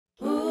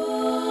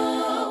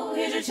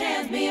a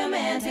chance, be a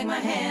man, take my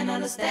hand,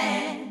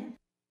 understand.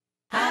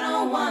 I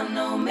don't want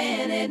no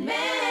minute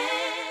man.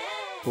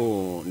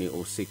 Huu ni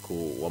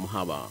usiku wa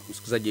mahaba.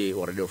 Msikilizaji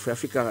wa Radio Free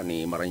Africa,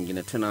 ni mara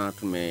nyingine tena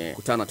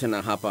tumekutana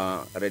tena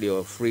hapa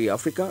Radio Free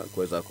Africa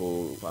kuweza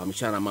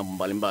kufahamishana mambo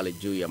mbalimbali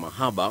juu ya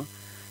mahaba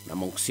na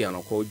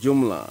mahusiano kwa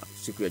ujumla.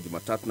 Siku ya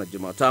Jumatatu na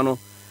Jumatano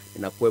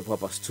ninakuwepo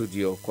hapa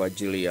studio kwa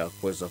ajili ya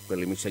kuweza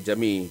kuelimisha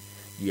jamii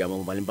juu ya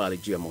mambo mbalimbali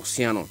juu ya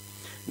mahusiano.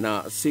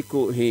 Na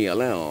siku hii ya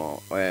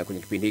leo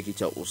kwenye kipindi hiki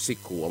cha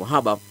usiku wa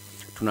mahaba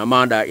tuna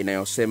mada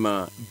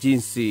inayosema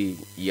jinsi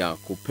ya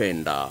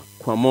kupenda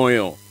kwa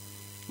moyo.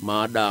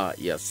 Mada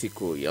ya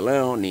siku ya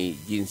leo ni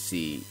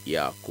jinsi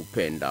ya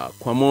kupenda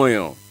kwa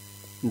moyo.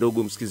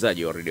 Ndugu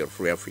msikilizaji wa Radio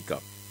Free Africa,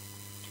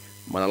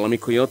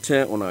 malalamiko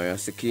yote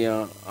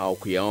unayoyasikia au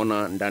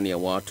kuyaona ndani ya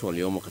watu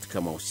waliomo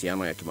katika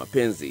mahusiano ya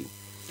kimapenzi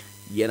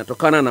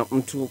yanatokana na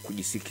mtu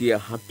kujisikia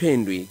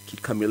hapendwi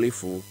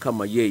kikamilifu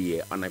kama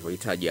yeye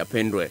anavyohitaji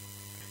apendwe.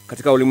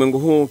 Katika ulimwengu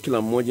huu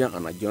kila mmoja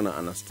anajiona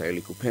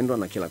anastahili kupendwa,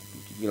 na kila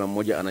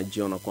mmoja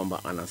anajiona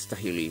kwamba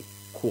anastahili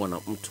kuwa na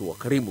mtu wa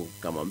karibu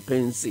kama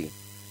mpenzi.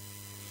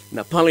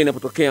 Na pale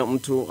inapotokea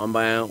mtu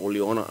ambaye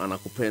uliona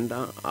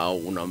anakupenda au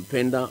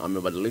unampenda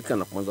amebadilika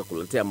na kuanza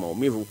kuletea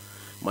maumivu,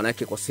 maana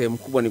yake kwa sehemu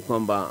kubwa ni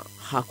kwamba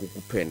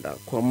hakukupenda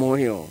kwa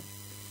moyo.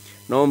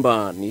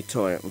 Naomba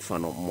nitoe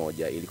mfano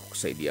mmoja ili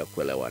kukusaidia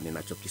kuelewa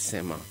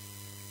ninachokisema.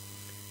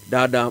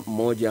 Dada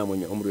mmoja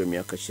mwenye umri wa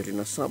miaka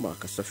 27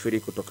 akasafiri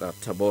kutoka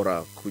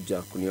Tabora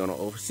kuja kuniona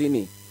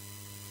ofisini.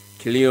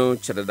 Kilio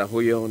cha dada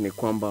huyo ni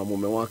kwamba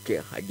mume wake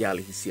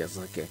hajali hisia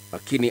zake,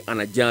 lakini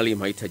anajali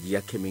mahitaji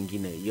yake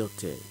mengine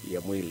yote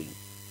ya mwili.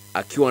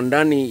 Akiwa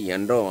ndani ya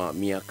ndoa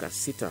miaka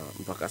 6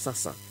 mpaka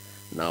sasa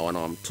na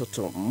wana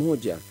mtoto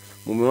mmoja,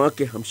 mume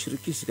wake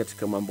hamshirikishi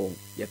katika mambo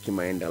ya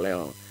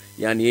kimaendeleo.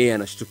 Yaani yeye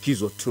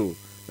anashtukizwa tu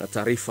na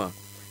taarifa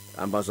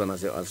ambazo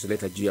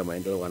anazileta juu ya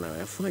maendeleo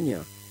anayoyafanya.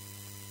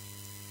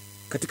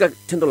 Katika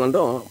tendo la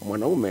ndoa,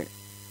 mwanaume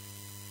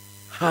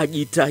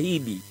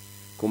hajitahidi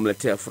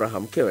kumletea furaha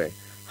mkewe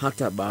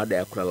hata baada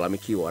ya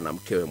kulalamikiwa na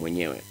mkewe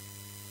mwenyewe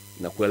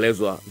na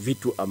kuelezwa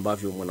vitu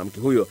ambavyo mwanamke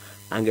huyo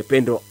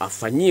angependa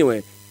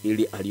afanyiwe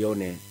ili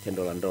alione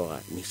tendo la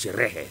ndoa ni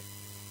sherehe.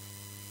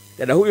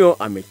 Dada huyo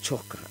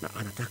amechoka na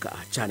anataka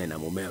aachane na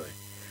mumewe,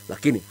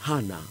 lakini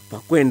hana pa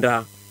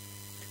kwenda.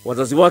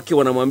 Wazazi wake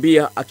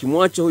wanamwambia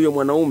akimwacha huyo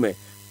mwanaume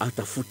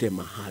atafute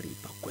mahali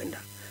pa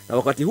kwenda. Na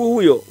wakati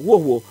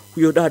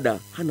huyo dada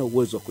hana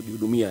uwezo wa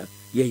kujihudumia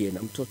yeye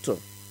na mtoto.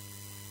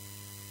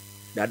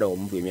 Dada wa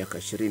umri wa miaka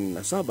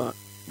 27,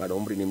 bado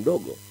umri ni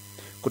mdogo.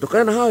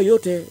 Kutokana na hayo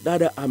yote,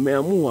 dada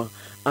ameamua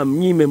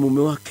amnyime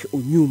mume wake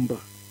unyumba.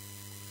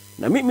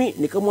 Na mimi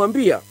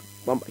nikamwambia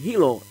kwamba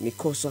hilo ni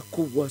kosa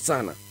kubwa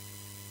sana.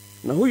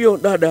 Na huyo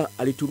dada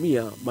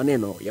alitumia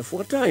maneno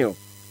yafuatayo: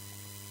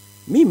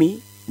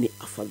 mimi ni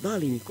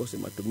afadhali nikose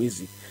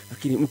matumizi,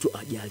 lakini mtu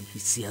ajali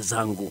hisia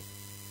zangu.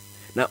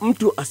 Na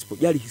mtu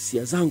asipojali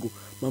hisia zangu,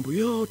 mambo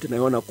yote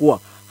nayoona kuwa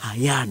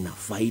hayana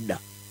faida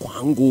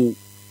kwangu.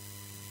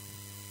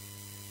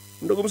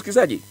 Ndugu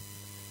msikilizaji,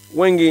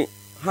 wengi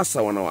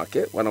hasa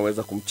wanawake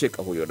wanaweza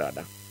kumcheka huyo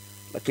dada,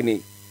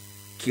 lakini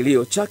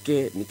kilio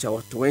chake ni cha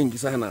watu wengi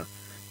sana,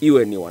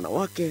 iwe ni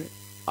wanawake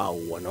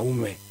au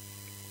wanaume.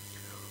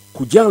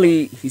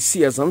 Kujali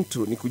hisia za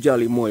mtu ni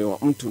kujali moyo wa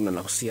mtu na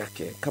nafsi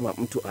yake, kama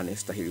mtu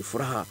anastahili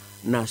furaha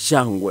na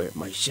shangwe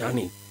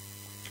maishani.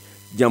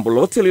 Jambo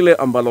lote lile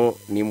ambalo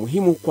ni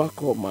muhimu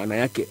kwako, maana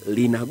yake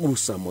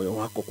linagusa moyo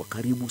wako kwa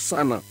karibu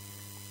sana.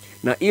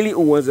 Na ili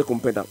uweze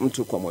kumpenda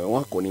mtu kwa moyo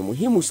wako, ni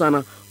muhimu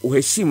sana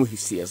uheshimu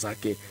hisia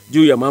zake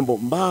juu ya mambo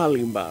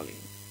mbalimbali.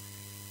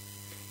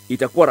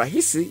 Itakuwa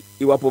rahisi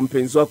iwapo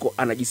mpenzi wako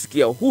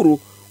anajisikia uhuru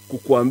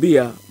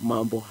kukuambia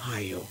mambo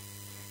hayo.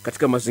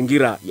 Katika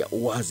mazingira ya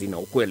uwazi na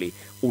ukweli,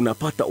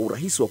 unapata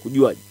urahisi wa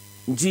kujua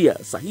njia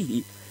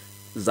sahihi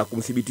za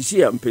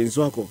kumthibitishia mpenzi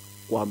wako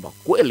kwamba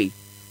kweli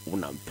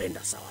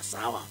unampenda sawa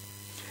sawa.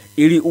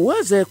 Ili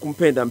uweze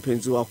kumpenda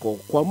mpenzi wako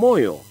kwa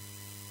moyo,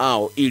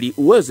 au ili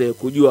uweze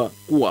kujua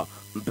kuwa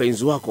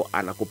mpenzi wako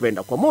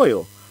anakupenda kwa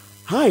moyo,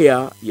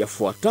 haya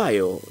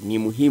yafuatayo ni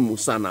muhimu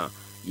sana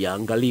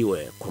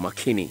yaangaliwe kwa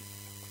makini.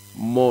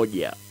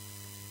 1.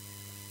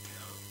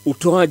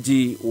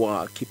 Utoaji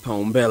wa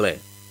kipaumbele.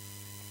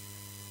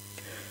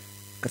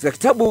 Katika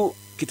kitabu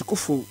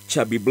kitukufu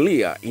cha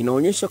Biblia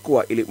inaonyesha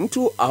kuwa ili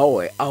mtu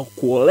aoe au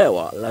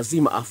kuolewa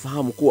lazima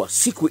afahamu kuwa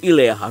siku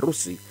ile ya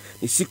harusi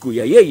ni siku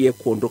ya yeye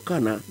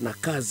kuondokana na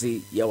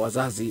kazi ya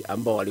wazazi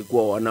ambao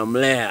walikuwa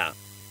wanamlea,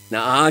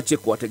 na aache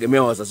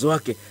kuwategemea wazazi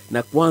wake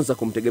na kuanza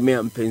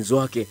kumtegemea mpenzi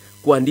wake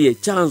kwa ndiye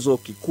chanzo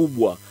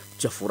kikubwa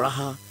cha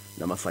furaha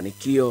na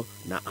mafanikio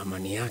na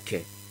amani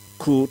yake.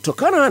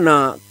 Kutokana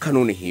na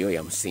kanuni hiyo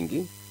ya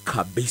msingi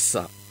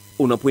kabisa,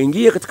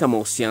 unapoingia katika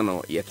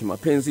mahusiano ya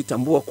kimapenzi,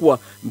 tambua kuwa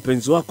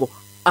mpenzi wako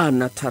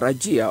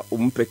anatarajia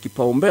umpe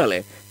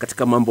kipaumbele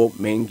katika mambo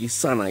mengi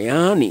sana.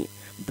 Yaani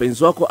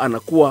mpenzi wako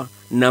anakuwa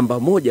namba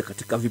 1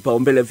 katika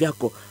vipaumbele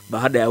vyako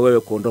baada ya wewe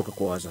kuondoka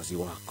kwa wazazi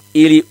wako.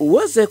 Ili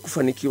uweze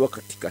kufanikiwa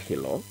katika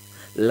hilo,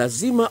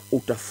 lazima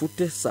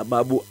utafute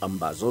sababu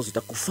ambazo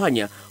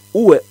zitakufanya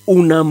uwe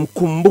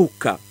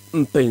unamkumbuka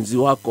mpenzi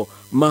wako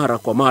mara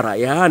kwa mara.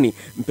 Yaani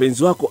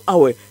mpenzi wako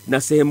awe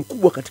na sehemu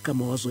kubwa katika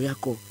mawazo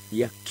yako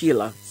ya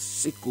kila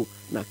siku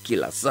na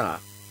kila saa.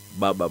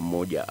 Baba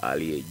mmoja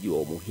aliyejua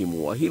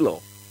umuhimu wa hilo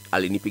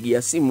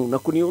alinipigia simu na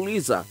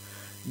kuniuliza,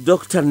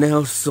 Dr.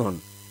 Nelson,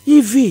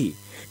 hivi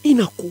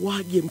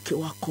inakuwaje mke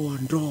wako wa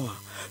ndoa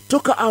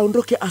toka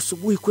aondoke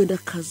asubuhi kwenda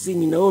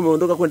kazini na wewe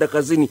umeondoka kwenda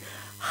kazini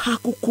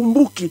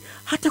hakukumbuki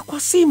hata kwa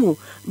simu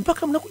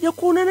mpaka mnakuja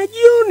kuonana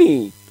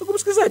jioni? Ndugu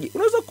msikilizaji,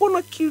 unaweza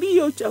kuona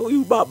kilio cha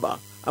huyu baba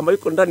ambaye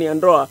yuko ndani ya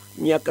ndoa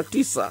miaka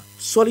 9.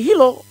 Swali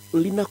hilo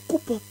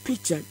linakupa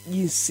picha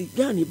jinsi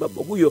gani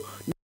baba huyo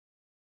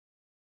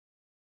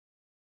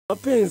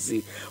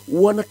mapenzi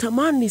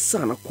wanatamani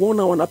sana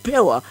kuona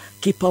wanapewa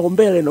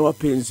kipaumbele na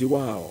wapenzi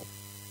wao.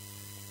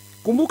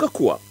 Kumbuka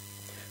kuwa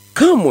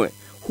kamwe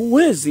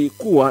huwezi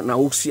kuwa na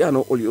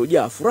uhusiano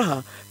uliojaa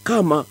furaha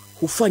kama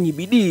hufanyi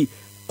bidii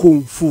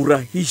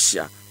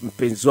kumfurahisha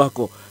mpenzi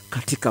wako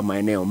katika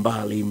maeneo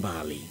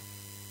mbalimbali.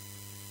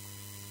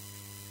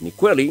 Ni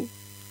kweli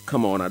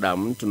kama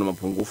wanadamu tuna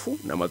mapungufu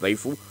na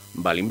madhaifu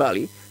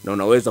mbalimbali, na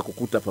unaweza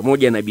kukuta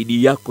pamoja na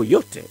bidii yako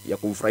yote ya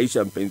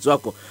kumfurahisha mpenzi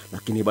wako,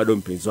 lakini bado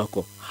mpenzi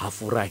wako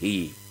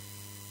hafurahi.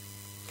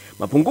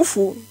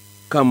 Mapungufu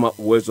kama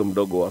uwezo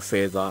mdogo wa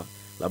fedha,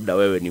 labda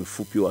wewe ni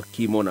mfupi wa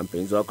kimo na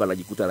mpenzi wako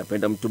anajikuta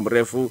anapenda mtu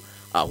mrefu,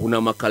 au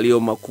huna makalio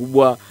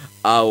makubwa,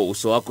 au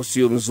uso wako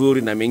sio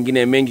mzuri, na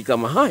mengine mengi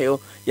kama hayo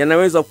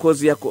yanaweza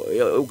kozi yako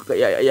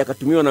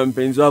yakatumiwa na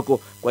mpenzi wako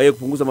kwa hiyo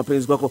kupunguza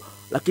mapenzi wako,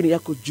 lakini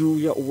yako juu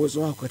ya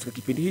uwezo wako katika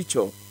kipindi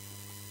hicho.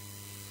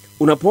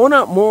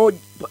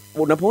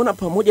 Unapoona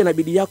pamoja na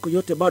bidii yako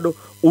yote bado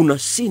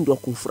unashindwa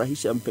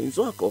kumfurahisha mpenzi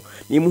wako,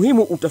 ni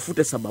muhimu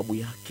utafute sababu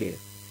yake.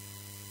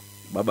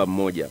 Baba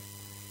mmoja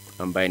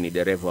ambaye ni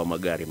dereva wa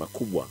magari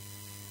makubwa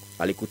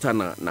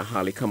alikutana na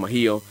hali kama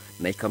hiyo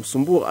na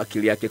ikamsumbua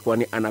akili yake,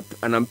 kwani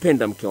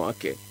anampenda mke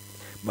wake.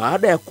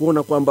 Baada ya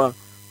kuona kwamba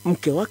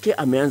mke wake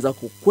ameanza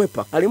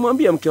kukwepa,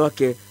 alimwambia mke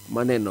wake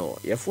maneno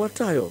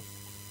yafuatayo: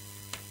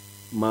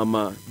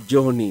 Mama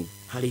Johnny,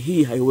 hali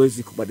hii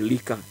haiwezi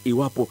kubadilika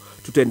iwapo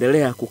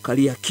tutaendelea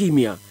kukalia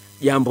kimya,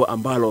 jambo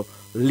ambalo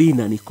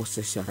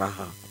linanikosesha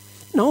raha.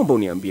 Naomba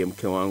uniambie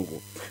mke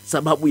wangu,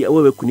 sababu ya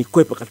wewe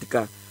kunikwepa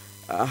katika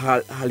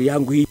hali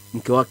yangu hii.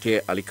 Mke wake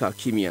alikaa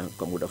kimya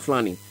kwa muda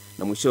fulani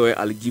na mwishowe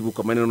alijibu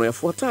kwa maneno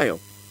yafuatayo: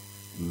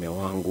 Mme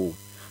wangu,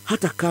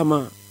 hata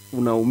kama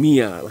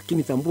unaumia,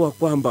 lakini tambua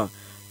kwamba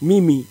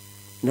mimi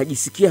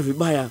najisikia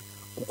vibaya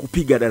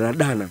kukupiga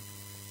danadana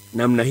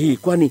namna hii,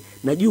 kwani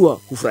najua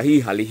hufurahii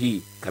hali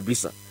hii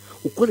kabisa.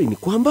 Ukweli ni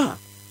kwamba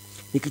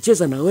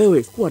nikicheza na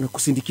wewe kuwa na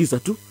kusindikiza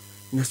tu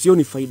na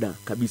sioni faida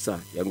kabisa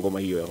ya ngoma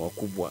hiyo ya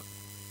wakubwa.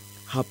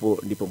 Hapo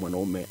ndipo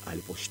mwanaume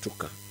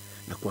aliposhtuka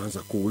na kuanza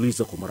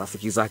kuuliza kwa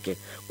marafiki zake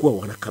kuwa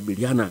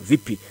wanakabiliana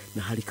vipi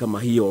na hali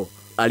kama hiyo.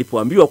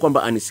 Alipoambiwa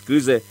kwamba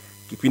anisikilize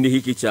kipindi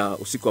hiki cha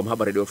Usiku wa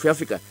Mahaba Radio Free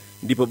Africa,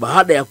 ndipo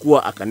baada ya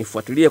kuwa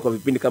akanifuatilia kwa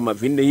vipindi kama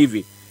 4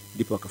 hivi,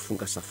 ndipo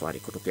akafunga safari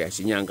kutoka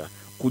Shinyanga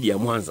kuja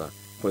Mwanza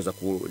kuweza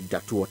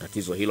kutatua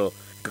tatizo hilo.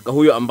 Kaka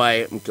huyo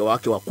ambaye mke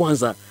wake wa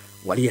kwanza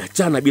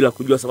waliachana bila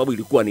kujua sababu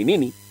ilikuwa ni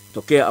nini,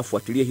 tokea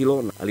afuatilie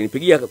hilo, na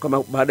alinipigia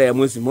kama baada ya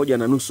mwezi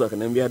 1.5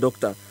 akaniambia,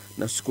 Dokta,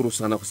 nashukuru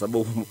sana kwa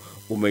sababu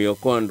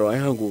umeiokoa ndoa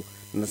yangu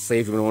na sasa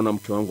hivi naona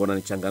mke wangu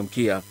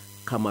ananichangamkia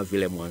kama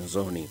vile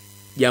mwanzoni.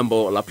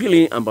 Jambo la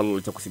pili ambalo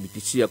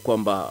litakuthibitishia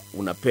kwamba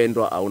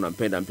unapendwa au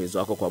unampenda mpenzi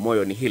wako kwa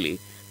moyo ni hili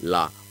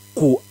la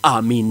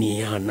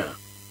kuaminiana.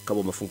 Kama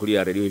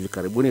umefungulia redio hivi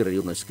karibuni,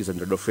 redio unasikiza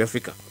Radio Free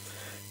Africa,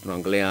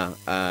 tunaangalia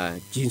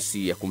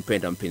jinsi ya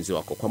kumpenda mpenzi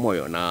wako kwa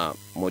moyo, na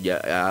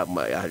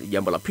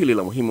jambo la pili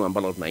la muhimu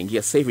ambalo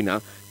tunaingia sasa hivi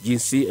na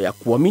jinsi ya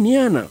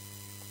kuaminiana.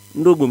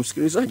 Ndugu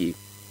msikilizaji,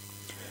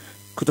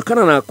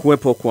 kutokana na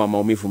kuwepo kwa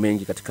maumivu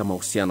mengi katika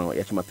mahusiano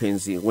ya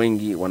kimapenzi,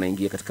 wengi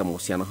wanaingia katika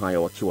mahusiano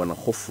hayo wakiwa na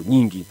hofu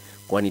nyingi,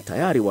 kwani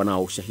tayari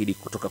wanao ushahidi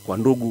kutoka kwa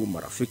ndugu,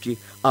 marafiki,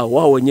 au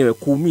wao wenyewe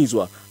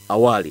kuumizwa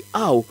awali,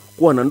 au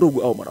kuwa na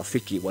ndugu au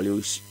marafiki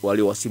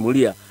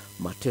waliowasimulia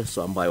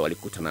mateso ambayo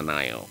walikutana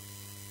nayo.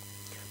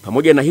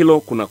 Pamoja na hilo,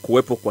 kuna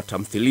kuwepo kwa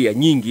tamthilia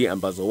nyingi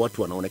ambazo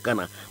watu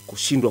wanaonekana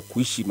kushindwa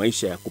kuishi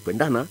maisha ya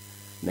kupendana,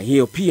 na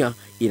hiyo pia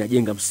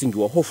inajenga msingi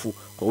wa hofu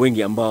kwa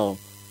wengi ambao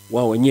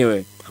wao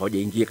wenyewe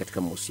hawajaingia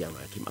katika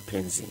mahusiano ya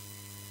kimapenzi.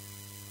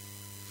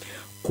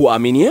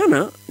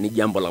 Kuaminiana ni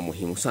jambo la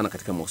muhimu sana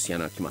katika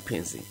mahusiano ya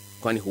kimapenzi,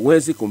 kwani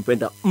huwezi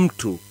kumpenda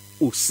mtu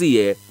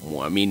usiye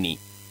muamini.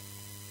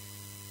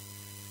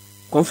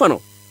 Kwa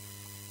mfano,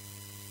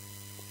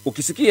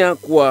 ukisikia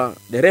kuwa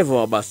dereva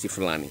wa basi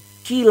fulani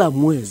kila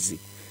mwezi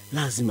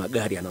lazima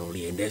gari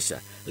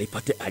analoliendesha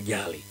lipate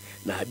ajali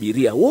na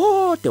abiria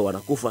wote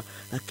wanakufa,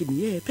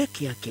 lakini yeye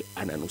peke yake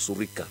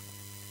ananusurika,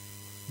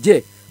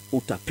 je,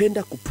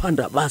 utapenda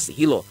kupanda basi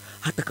hilo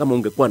hata kama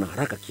ungekuwa na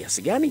haraka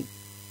kiasi gani?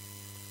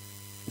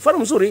 Mfano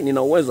mzuri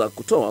ninaweza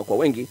kutoa kwa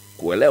wengi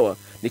kuelewa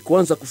ni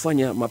kuanza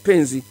kufanya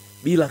mapenzi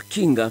bila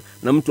kinga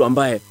na mtu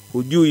ambaye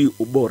hujui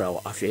ubora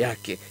wa afya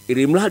yake,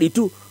 ili mradi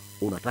tu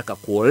unataka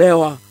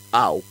kuolewa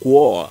au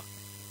kuoa.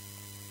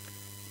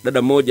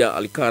 Dada mmoja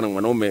alikaa na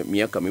mwanaume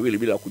miaka miwili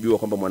bila kujua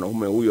kwamba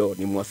mwanaume huyo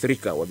ni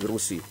mwathirika wa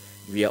virusi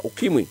vya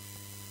ukimwi.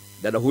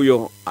 Dada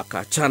huyo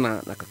akaachana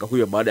na kaka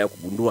huyo baada ya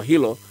kugundua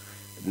hilo,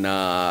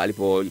 na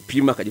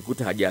alipopima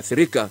akajikuta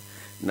hajaathirika.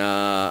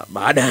 Na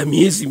baada ya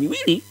miezi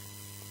miwili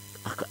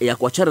ya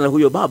kuachana na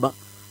huyo baba,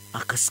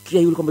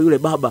 akasikia yule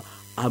baba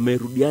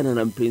amerudiana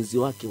na mpenzi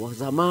wake wa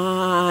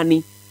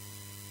zamani,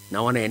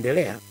 na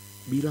wanaendelea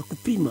bila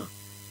kupima.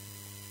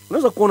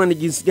 Unaweza kuona ni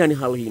jinsi gani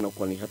hali hii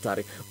inakuwa ni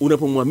hatari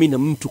unapomwamini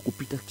mtu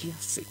kupita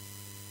kiasi.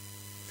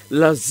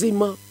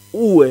 Lazima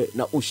uwe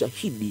na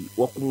ushahidi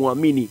wa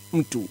kumwamini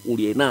mtu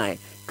uliye naye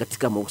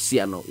katika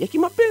mahusiano ya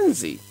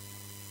kimapenzi.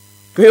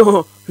 Kwa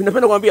hiyo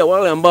tunapenda kuambia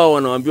wale ambao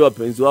wanawaambia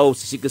wapenzi wao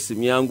usishike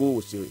simu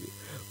yangu,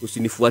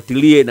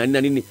 usinifuatilie na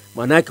nini,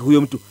 maana yake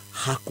huyo mtu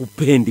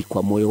hakupendi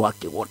kwa moyo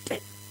wake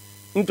wote.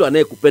 Mtu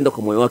anayekupenda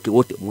kwa moyo wake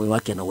wote, moyo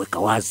wake anaweka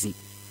wazi.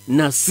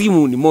 Na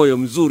simu ni moyo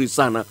mzuri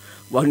sana,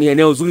 ni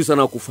eneo zuri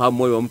sana kufahamu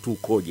moyo wa mtu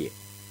ukoje.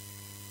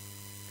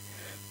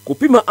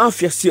 Kupima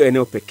afya sio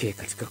eneo pekee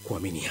katika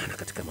kuaminiana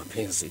katika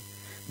mapenzi,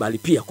 bali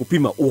pia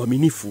kupima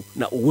uaminifu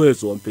na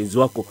uwezo wa mpenzi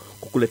wako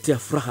kukuletea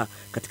furaha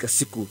katika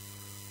siku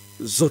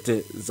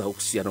zote za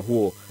uhusiano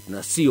huo,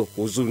 na sio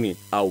huzuni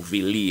au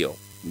vilio.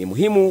 Ni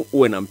muhimu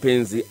uwe na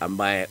mpenzi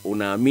ambaye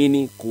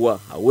unaamini kuwa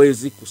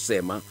hawezi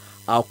kusema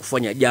au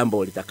kufanya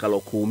jambo litakalo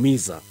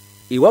kuumiza.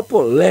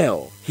 Iwapo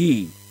leo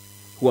hii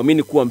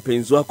huamini kuwa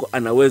mpenzi wako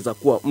anaweza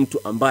kuwa mtu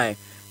ambaye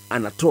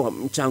anatoa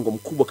mchango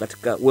mkubwa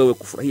katika wewe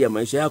kufurahia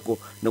maisha yako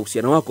na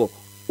uhusiano wako,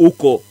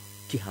 uko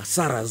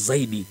kihasara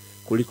zaidi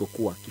kuliko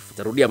kuwa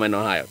kifutarudia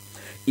maneno hayo.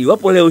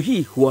 Iwapo leo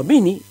hii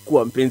huamini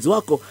kuwa mpenzi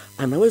wako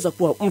anaweza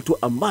kuwa mtu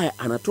ambaye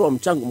anatoa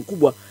mchango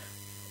mkubwa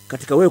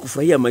katika wewe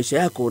kufurahia maisha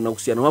yako na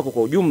uhusiano wako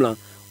kwa ujumla,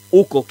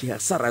 uko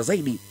kihasara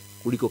zaidi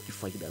kuliko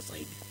kifaida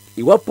zaidi.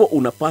 Iwapo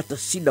unapata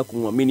shida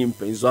kumwamini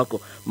mpenzi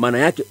wako, maana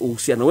yake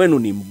uhusiano wenu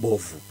ni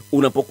mbovu.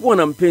 Unapokuwa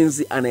na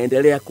mpenzi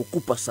anaendelea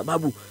kukupa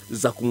sababu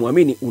za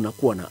kumwamini,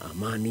 unakuwa na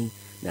amani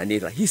na ni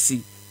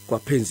rahisi kwa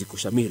penzi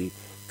kushamiri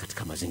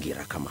katika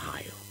mazingira kama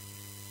hayo.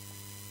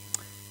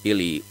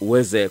 Ili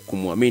uweze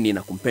kumwamini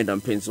na kumpenda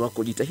mpenzi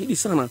wako, jitahidi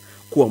sana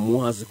kuwa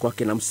muwazi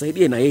kwake na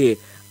msaidie na yeye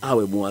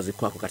awe muwazi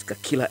kwako katika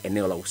kila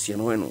eneo la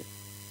uhusiano wenu.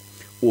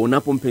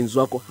 Uonapo mpenzi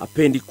wako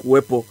hapendi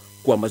kuwepo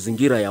kwa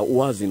mazingira ya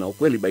uwazi na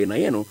ukweli baina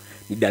yenu,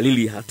 ni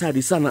dalili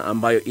hatari sana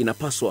ambayo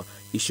inapaswa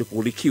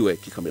ishughulikiwe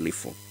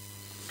kikamilifu.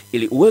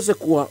 Ili uweze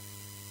kuwa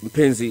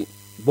mpenzi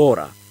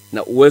bora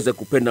na uweze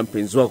kupenda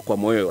mpenzi wako kwa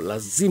moyo,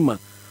 lazima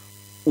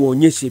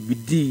uonyeshe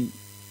bidii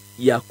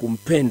ya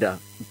kumpenda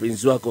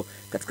mpenzi wako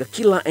katika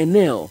kila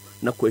eneo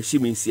na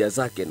kuheshimu hisia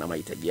zake na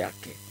mahitaji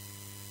yake.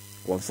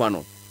 Kwa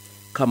mfano,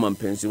 kama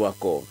mpenzi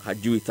wako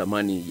hajui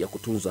thamani ya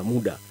kutunza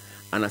muda,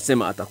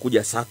 anasema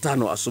atakuja saa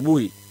 5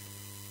 asubuhi,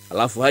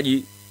 alafu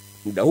haji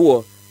muda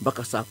huo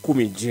mpaka saa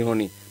 10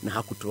 jioni na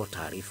hakutoa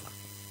taarifa,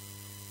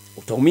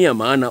 utaumia,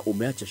 maana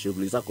umeacha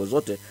shughuli zako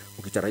zote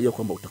ukitarajia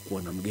kwamba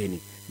utakuwa na mgeni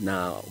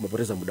na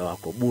umepoteza muda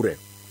wako bure.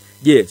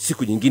 Je,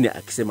 siku nyingine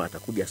akisema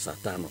atakuja saa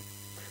 5,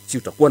 si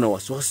utakuwa na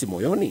wasiwasi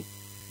moyoni?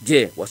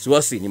 Je,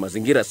 wasiwasi ni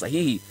mazingira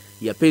sahihi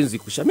ya penzi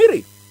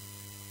kushamiri?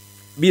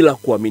 Bila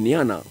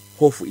kuaminiana,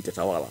 hofu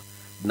itatawala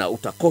na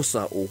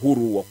utakosa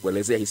uhuru wa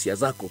kuelezea hisia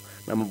zako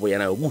na mambo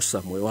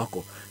yanayogusa moyo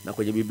wako. Na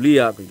kwenye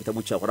Biblia, kwenye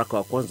kitabu cha waraka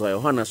wa kwanza wa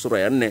Yohana sura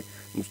ya 4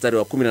 mstari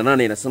wa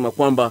 18 inasema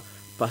kwamba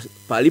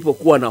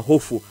palipokuwa na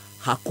hofu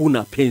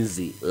hakuna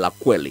penzi la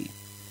kweli.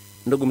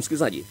 Ndugu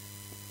msikilizaji,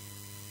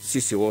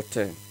 sisi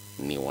wote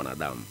ni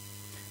wanadamu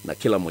na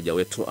kila mmoja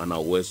wetu ana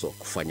uwezo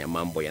kufanya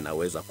mambo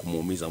yanaweza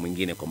kumuumiza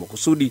mwingine kwa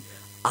makusudi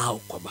au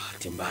kwa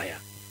bahati mbaya.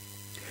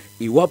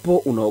 Iwapo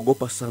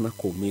unaogopa sana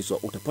kuumizwa,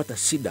 utapata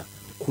shida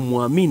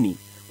kumwamini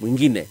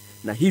mwingine,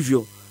 na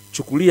hivyo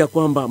chukulia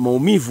kwamba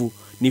maumivu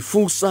ni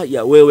fursa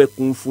ya wewe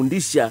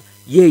kumfundisha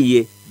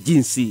yeye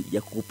jinsi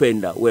ya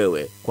kukupenda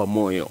wewe kwa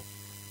moyo.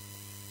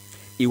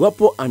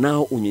 Iwapo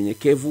anao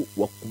unyenyekevu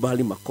wa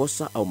kukubali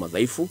makosa au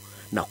madhaifu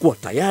na kuwa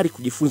tayari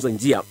kujifunza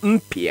njia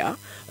mpya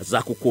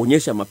za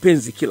kukuonyesha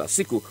mapenzi kila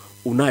siku,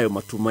 unayo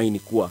matumaini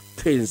kuwa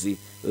penzi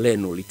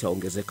lenu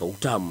litaongezeka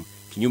utamu.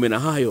 Kinyume na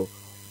hayo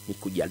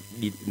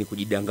ni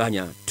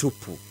kujidanganya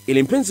tupu.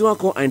 Ili mpenzi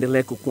wako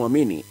aendelee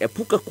kukuamini,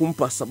 epuka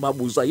kumpa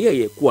sababu za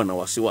yeye kuwa na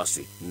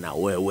wasiwasi na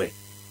wewe.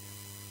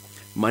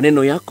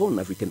 Maneno yako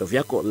na vitendo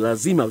vyako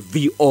lazima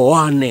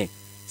vioane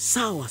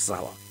sawa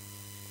sawa.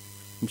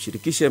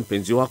 Mshirikishe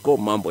mpenzi wako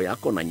mambo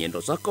yako na nyendo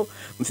zako.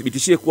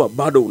 Mthibitishie kuwa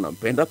bado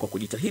unampenda kwa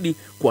kujitahidi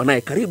kuwa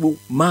naye karibu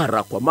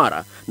mara kwa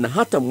mara, na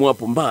hata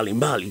mwapo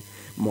mbali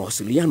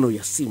mawasiliano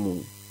ya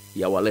simu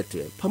ya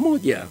walete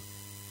pamoja.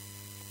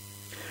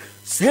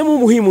 Sehemu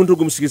muhimu,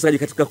 ndugu msikilizaji,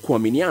 katika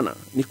kuaminiana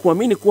ni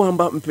kuamini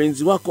kwamba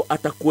mpenzi wako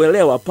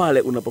atakuelewa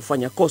pale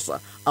unapofanya kosa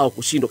au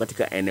kushindwa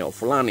katika eneo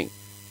fulani.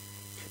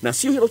 Na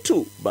sio hilo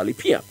tu, bali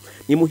pia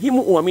ni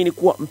muhimu uamini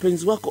kuwa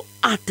mpenzi wako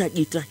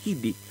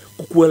atajitahidi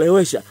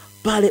kukuelewesha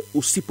pale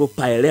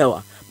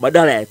usipopaelewa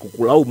badala ya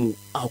kukulaumu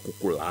au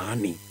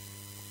kukulaani.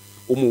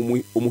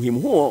 Umuhimu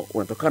huo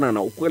unatokana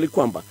na ukweli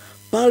kwamba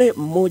Pale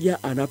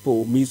mmoja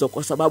anapoumizwa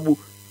kwa sababu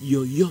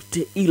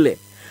yoyote ile,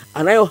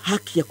 anayo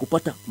haki ya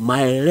kupata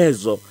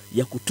maelezo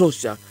ya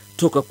kutosha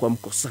toka kwa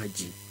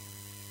mkosaji.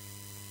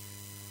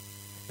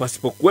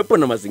 Pasipokuwepo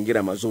na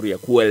mazingira mazuri ya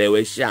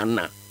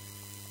kueleweshana,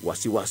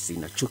 wasiwasi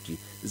na chuki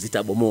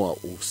zitabomoa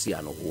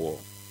uhusiano huo.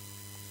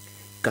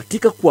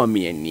 Katika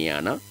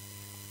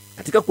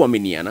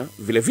kuaminiana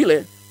vile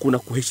vile kuna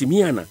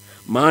kuheshimiana,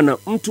 maana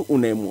mtu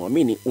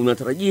unayemwamini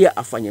unatarajia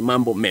afanye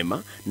mambo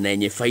mema na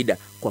yenye faida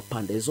kwa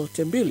pande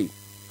zote mbili.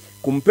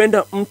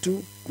 Kumpenda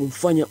mtu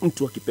kumfanya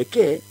mtu wa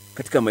kipekee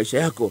katika maisha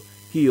yako,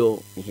 hiyo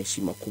ni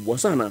heshima kubwa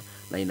sana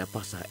na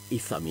inapasa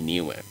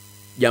ithaminiwe.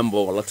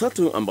 Jambo la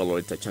tatu ambalo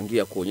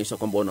litachangia kuonyesha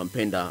kwamba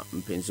unampenda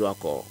mpenzi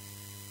wako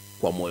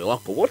kwa moyo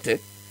wako wote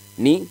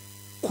ni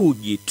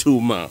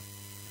kujituma.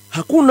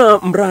 Hakuna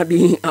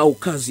mradi au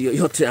kazi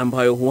yoyote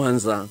ambayo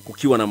huanza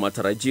kukiwa na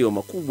matarajio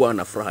makubwa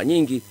na furaha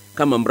nyingi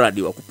kama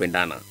mradi wa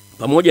kupendana.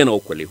 Pamoja na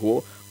ukweli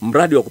huo,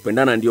 mradi wa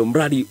kupendana ndio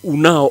mradi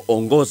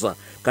unaoongoza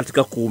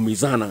katika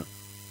kuumizana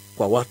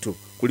kwa watu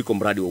kuliko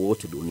mradi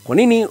wowote duniani. Kwa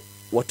nini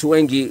watu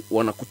wengi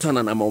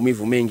wanakutana na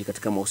maumivu mengi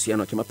katika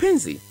mahusiano ya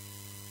kimapenzi?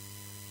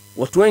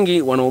 Watu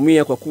wengi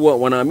wanaumia kwa kuwa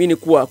wanaamini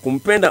kuwa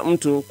kumpenda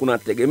mtu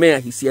kunategemea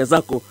hisia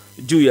zako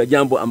juu ya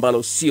jambo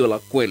ambalo sio la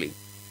kweli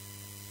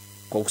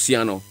kwa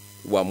uhusiano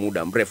wa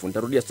muda mrefu.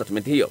 Nitarudia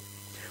statement hiyo.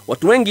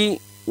 Watu wengi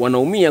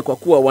wanaumia kwa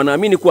kuwa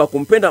wanaamini kuwa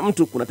kumpenda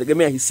mtu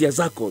kunategemea hisia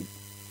zako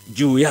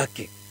juu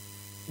yake,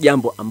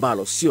 jambo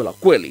ambalo sio la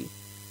kweli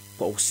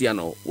kwa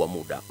uhusiano wa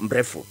muda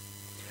mrefu.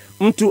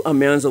 Mtu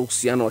ameanza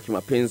uhusiano wa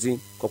kimapenzi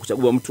kwa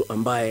kuchagua mtu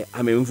ambaye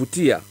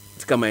amemvutia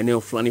katika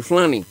maeneo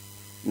fulani,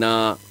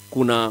 na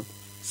kuna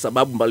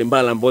sababu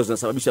mbalimbali ambazo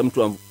zinasababisha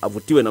mtu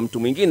avutiwe na mtu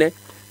mwingine,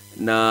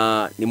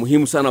 na ni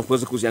muhimu sana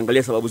kuweza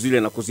kuziangalia sababu zile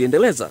na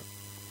kuziendeleza.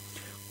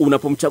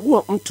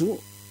 Unapomchagua mtu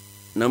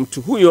na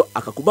mtu huyo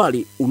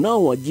akakubali,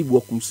 unao wajibu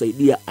wa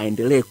kumsaidia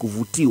aendelee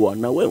kuvutiwa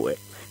na wewe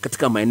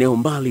katika maeneo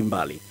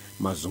mbalimbali: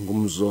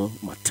 mazungumzo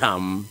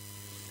matamu,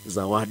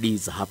 zawadi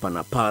za hapa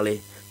na pale,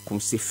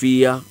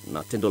 kumsifia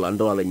na tendo la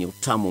ndoa lenye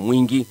utamu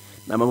mwingi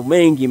na mambo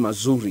mengi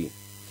mazuri.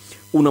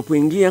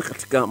 Unapoingia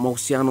katika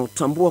mahusiano,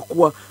 tambua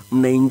kuwa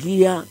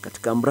mnaingia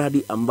katika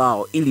mradi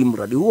ambao, ili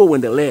mradi huo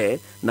uendelee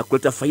na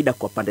kuleta faida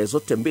kwa pande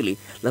zote mbili,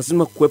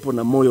 lazima kuwepo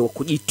na moyo wa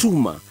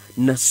kujituma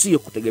na sio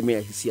kutegemea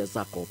hisia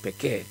zako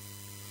pekee.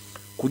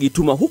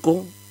 Kujituma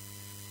huko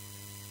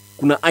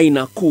kuna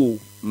aina kuu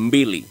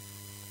mbili: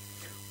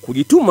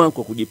 kujituma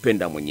kwa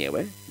kujipenda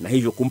mwenyewe na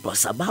hivyo kumpa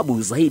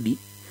sababu zaidi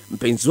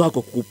mpenzi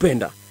wako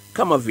kukupenda,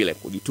 kama vile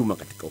kujituma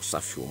katika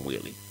usafi wa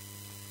mwili,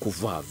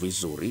 kuvaa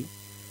vizuri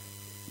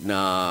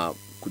na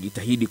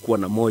kujitahidi kuwa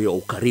na moyo wa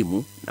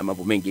ukarimu na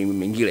mambo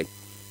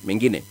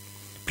mengine.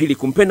 Pili,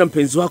 kumpenda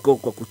mpenzi wako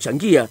kwa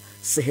kuchangia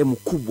sehemu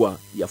kubwa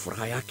ya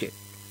furaha yake.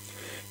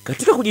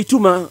 Katika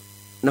kujituma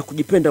na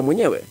kujipenda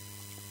mwenyewe,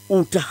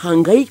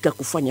 utahangaika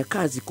kufanya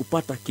kazi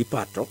kupata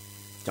kipato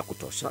cha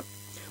kutosha,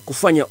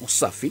 kufanya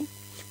usafi,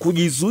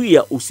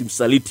 kujizuia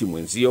usimsaliti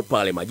mwenzio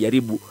pale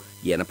majaribu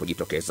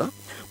yanapojitokeza,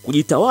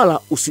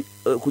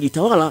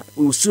 kujitawala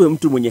usiwe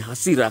mtu mwenye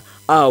hasira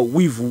au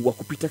wivu wa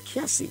kupita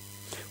kiasi,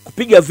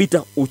 kupiga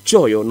vita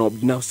uchoyo na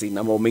ubinafsi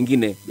na mambo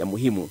mengine ya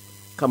muhimu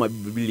kama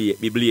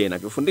Biblia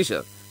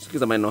inavyofundisha.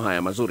 Sikiza maneno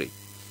haya mazuri.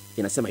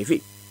 Inasema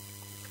hivi: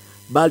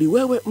 bali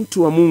wewe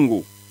mtu wa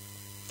Mungu,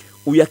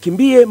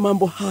 uyakimbie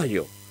mambo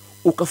hayo,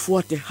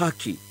 ukafuate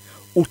haki,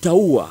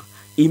 utauwa,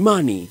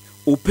 imani,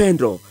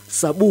 upendo,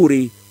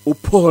 saburi,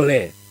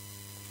 upole.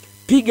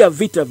 Piga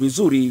vita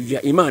vizuri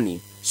vya imani,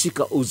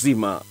 shika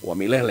uzima wa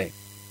milele.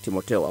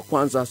 Timotheo wa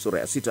kwanza sura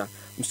ya 6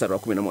 mstari wa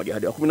 11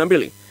 hadi wa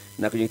 12.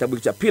 Na kwenye kitabu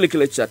cha pili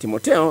kile cha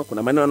Timotheo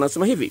kuna maneno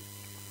yanasema hivi: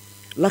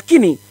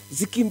 lakini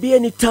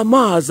zikimbieni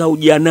tamaa za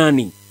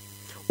ujanani,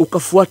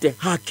 ukafuate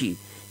haki,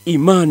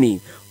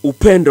 imani,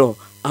 upendo,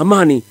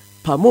 amani,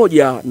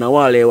 pamoja na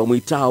wale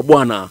wamwitao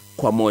Bwana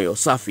kwa moyo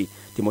safi.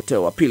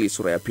 Timotheo wa pili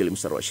sura ya 2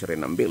 mstari wa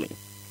 22.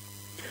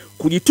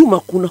 Kujituma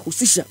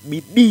kunahusisha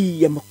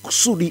bidii ya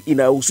makusudi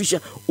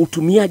inayohusisha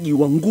utumiaji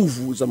wa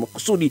nguvu za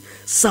makusudi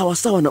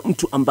sawa na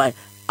mtu ambaye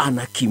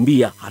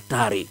anakimbia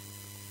hatari.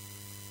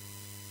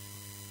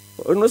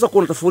 Unaweza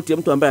kuona tofauti ya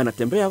mtu ambaye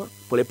anatembea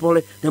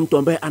polepole na mtu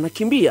ambaye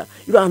anakimbia.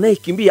 Yule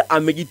anayekimbia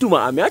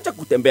amejituma, ameacha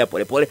kutembea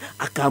polepole,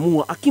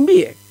 akaamua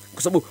akimbie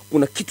kwa sababu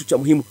kuna kitu cha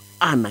muhimu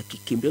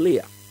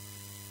anakikimbilia.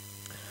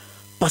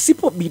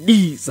 Pasipo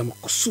bidii za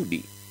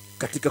makusudi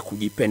katika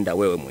kujipenda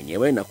wewe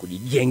mwenyewe na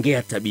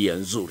kujijengea tabia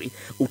nzuri,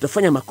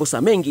 utafanya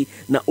makosa mengi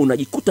na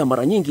unajikuta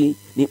mara nyingi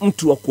ni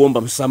mtu wa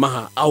kuomba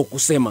msamaha au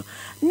kusema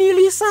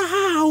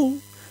nilisahau,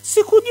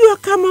 sikujua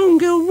kama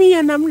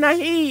ungeumia namna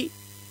hii.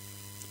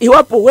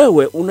 Iwapo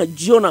wewe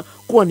unajiona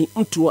kuwa ni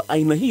mtu wa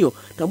aina hiyo,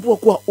 tambua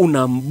kuwa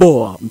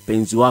unamboa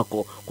mpenzi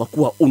wako kwa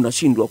kuwa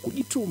unashindwa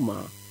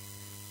kujituma.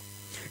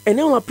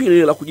 Eneo la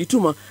pili la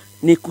kujituma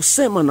ni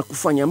kusema na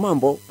kufanya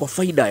mambo kwa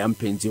faida ya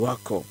mpenzi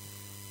wako.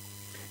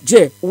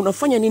 Je,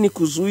 unafanya nini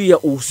kuzuia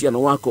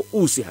uhusiano wako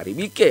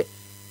usiharibike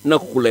na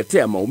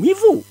kukuletea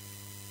maumivu?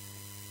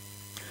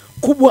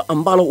 Kubwa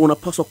ambalo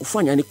unapaswa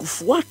kufanya ni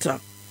kufuata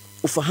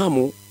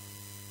ufahamu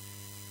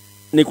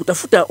ni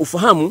kutafuta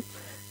ufahamu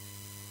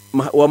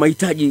wa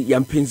mahitaji ya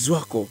mpenzi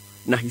wako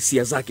na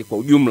hisia zake kwa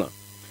ujumla.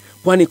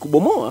 Kwani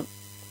kubomoa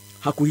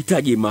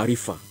hakuhitaji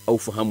maarifa au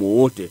ufahamu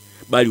wowote,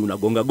 bali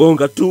unagonga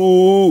gonga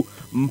tu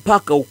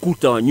mpaka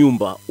ukuta wa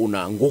nyumba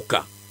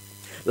unaanguka.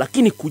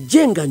 Lakini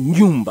kujenga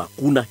nyumba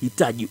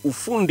kunahitaji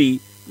ufundi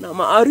na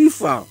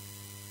maarifa.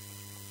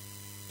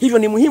 Hivyo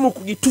ni muhimu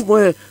kujituma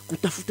wewe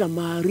kutafuta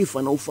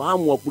maarifa na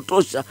ufahamu wa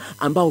kutosha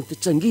ambao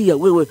utachangia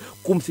wewe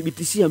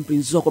kumthibitishia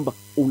mpenzi wako kwamba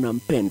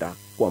unampenda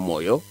kwa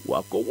moyo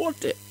wako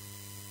wote.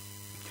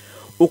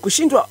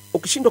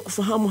 Ukishindwa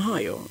kufahamu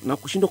hayo na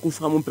kushindwa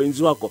kumfahamu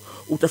mpenzi wako,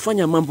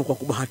 utafanya mambo kwa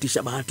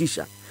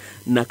kubahatisha.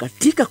 Na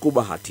katika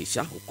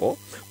kubahatisha huko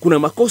kuna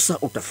makosa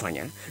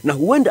utafanya, na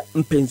huenda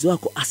mpenzi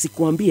wako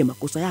asikuambie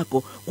makosa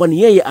yako,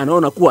 kwani yeye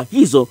anaona kuwa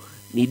hizo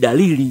ni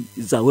dalili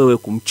za wewe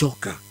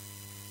kumchoka.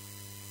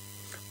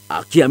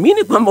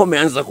 Akiamini kwamba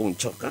umeanza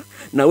kumchoka,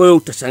 na wewe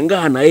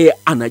utashangaa na yeye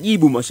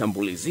anajibu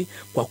mashambulizi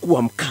kwa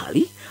kuwa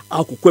mkali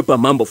au kukwepa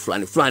mambo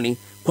fulani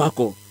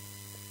kwako.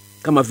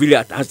 Kama vile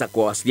ataacha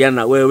kuwasiliana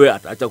na wewe,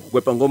 ataacha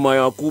kukwepa ngoma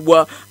ya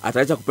wakubwa,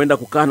 ataacha kupenda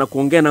kukaa na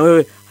kuongea na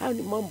wewe. Hayo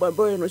ni mambo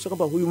ambayo yanaonyesha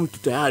kwamba huyu mtu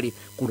tayari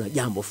kuna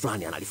jambo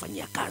fulani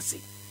analifanyia kazi.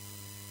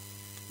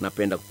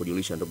 Napenda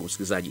kukujulisha ndugu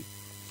msikilizaji,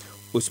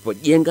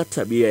 usipojenga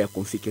tabia ya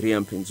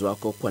kumfikiria mpenzi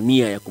wako kwa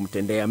nia ya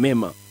kumtendea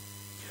mema,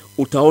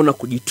 utaona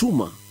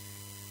kujituma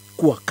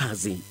kuwa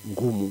kazi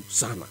ngumu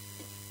sana,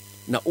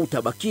 na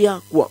utabakia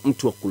kuwa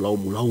mtu wa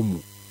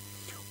kulaumu.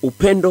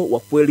 Upendo wa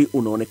kweli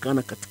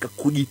unaonekana katika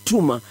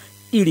kujituma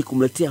ili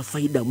kumletea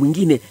faida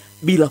mwingine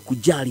bila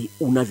kujali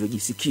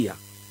unavyojisikia,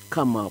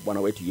 kama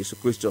Bwana wetu Yesu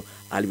Kristo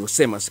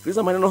alivyosema.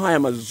 Sikiliza maneno haya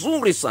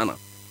mazuri sana: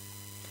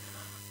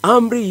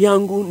 amri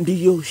yangu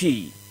ndiyo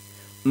hii,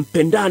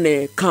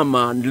 mpendane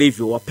kama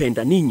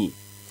nilivyowapenda ninyi.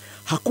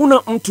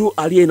 Hakuna mtu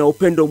aliye na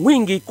upendo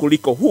mwingi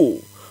kuliko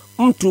huu,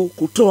 mtu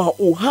kutoa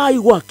uhai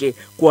wake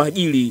kwa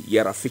ajili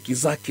ya rafiki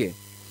zake.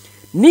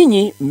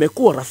 Ninyi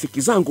mmekuwa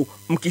rafiki zangu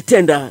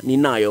mkitenda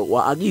ninayo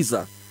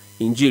waagiza.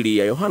 Injili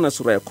ya Yohana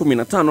sura ya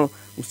 15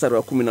 mstari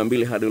wa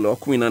 12 hadi wa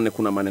 14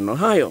 kuna maneno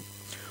hayo.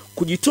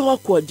 Kujitoa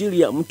kwa ajili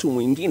ya mtu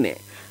mwingine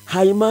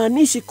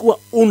haimaanishi kuwa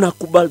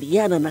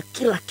unakubaliana na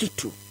kila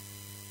kitu,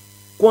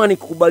 kwani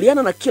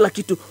kukubaliana na kila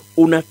kitu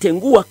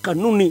unatengua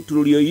kanuni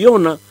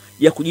tuliyoiona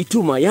ya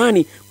kujituma,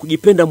 yani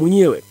kujipenda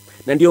mwenyewe.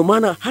 Na ndio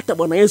maana hata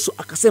Bwana Yesu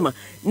akasema,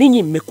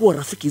 ninyi mmekuwa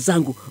rafiki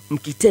zangu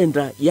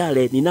mkitenda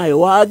yale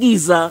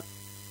ninayowaagiza.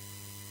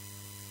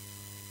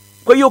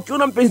 Kwa hiyo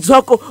ukiona mpenzi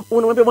wako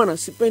unamwambia, bwana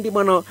sipendi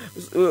bwana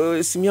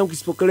simu yangu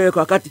isipokelewe kwa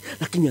wakati,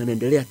 lakini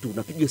anaendelea tu,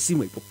 unapiga simu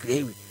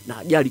haipokelewi na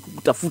hajali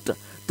kukutafuta,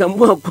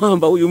 tambua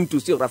kwamba huyu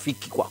mtu sio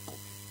rafiki kwako.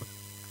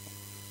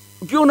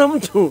 Ukiona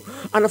mtu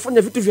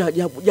anafanya vitu vya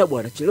ajabu,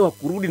 anachelewa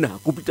kurudi na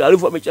hakupi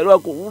taarifa amechelewa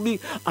kurudi,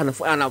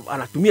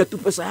 anatumia tu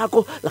pesa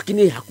yako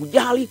lakini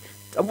hakujali,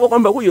 tambua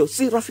kwamba huyo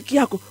si rafiki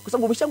yako, kwa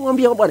sababu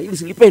umeshamwambia bwana hili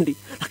silipendi,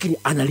 lakini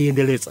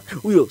analiendeleza.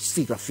 Huyo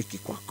si rafiki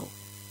kwako.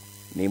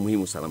 Ni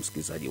muhimu sana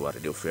msikilizaji wa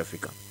Radio Free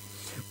Africa,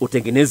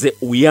 utengeneze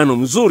uwiano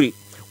mzuri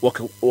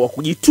wa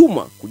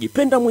kujituma,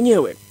 kujipenda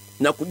mwenyewe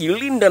na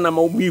kujilinda na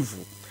maumivu,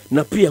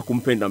 na pia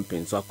kumpenda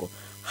mpenzi wako.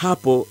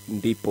 Hapo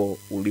ndipo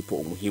ulipo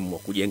umuhimu wa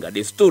kujenga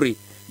desturi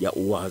ya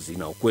uwazi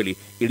na ukweli,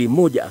 ili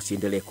mmoja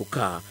asiendelee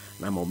kukaa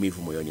na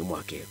maumivu moyoni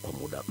mwake kwa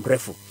muda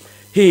mrefu.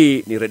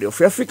 Hii ni Radio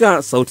Free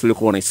Africa. Sauti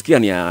ulikuwa unaisikia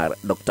ni ya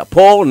Dr.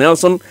 Paul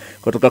Nelson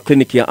kutoka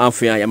kliniki ya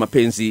afya ya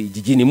mapenzi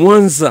jijini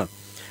Mwanza.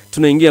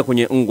 Tunaingia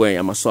kwenye ungwe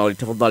ya maswali.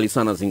 Tafadhali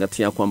sana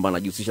zingatia kwamba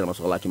anajihusisha na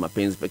masuala ya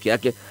kimapenzi peke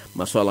yake.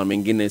 Masuala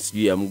mengine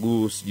sijui ya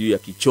mguu, sijui ya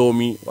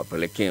kichomi,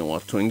 wapelekee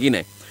watu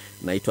wengine.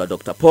 Naitwa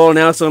Dr. Paul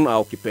Nelson,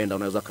 au kipenda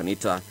unaweza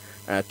kaniita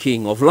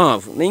King of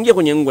Love. Naingia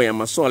kwenye ungwe ya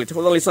maswali.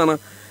 Tafadhali sana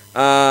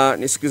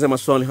nisikilize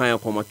maswali haya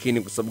kwa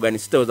makini, kwa sababu gani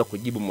sitaweza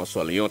kujibu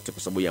maswali yote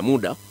kwa sababu ya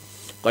muda.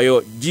 Kwa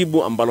hiyo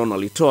jibu ambalo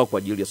nalitoa kwa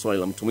ajili ya swali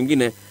la mtu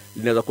mwingine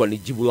linaweza kuwa ni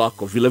jibu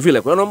lako vile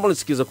vile. Kwa hiyo naomba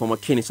nisikilize kwa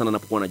makini sana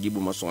napokuwa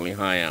najibu maswali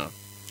haya.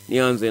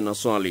 Nianze na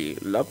swali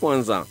la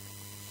kwanza.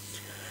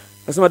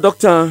 Nasema,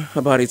 Dr.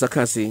 habari za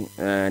kazi,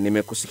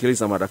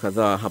 nimekusikiliza mara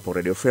kadhaa hapo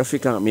Radio Free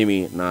Africa.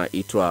 Mimi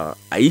naitwa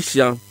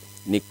Aisha,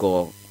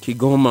 niko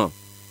Kigoma.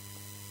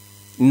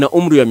 Nina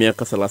umri wa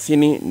miaka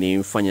 30, ni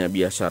mfanya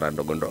biashara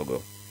ndogo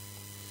ndogo.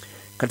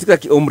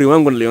 Katika umri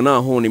wangu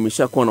nilionao huu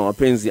nimeshakuwa na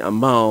wapenzi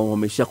ambao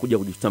wameshakuja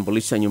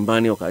kujitambulisha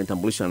nyumbani,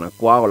 wakanitambulisha na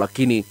kwao,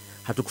 lakini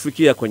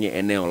hatukufikia kwenye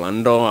eneo la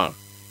ndoa.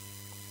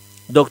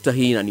 Dokta,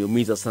 hii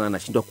inaniumiza sana,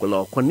 nashindwa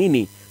kuelewa kwa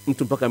nini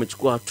mtu mpaka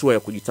amechukua hatua ya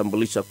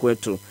kujitambulisha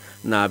kwetu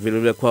na vile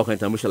vile kwao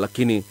kanitambulisha,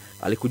 lakini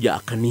alikuja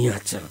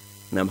akaniacha.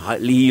 Na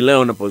hali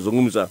leo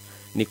ninapozungumza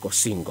niko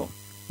single.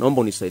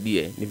 Naomba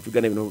unisaidie, ni vitu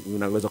gani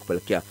vinaweza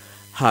kupelekea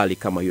hali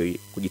kama hiyo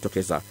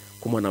kujitokeza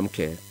kwa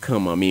mwanamke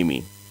kama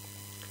mimi?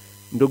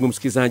 Ndugu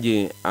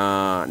msikilizaji,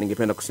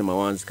 ningependa kusema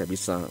wazi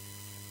kabisa,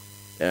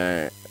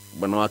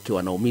 wanawake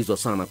wanaumizwa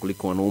sana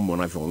kuliko wanaume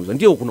wanavyoumizwa.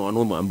 Ndio kuna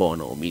wanaume ambao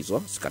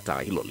wanaumizwa,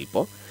 sikataa hilo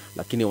lipo,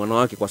 lakini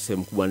wanawake kwa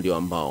sehemu kubwa ndio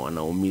ambao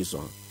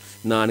wanaumizwa.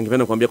 Na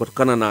ningependa kuambia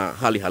kutokana na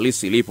hali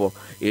halisi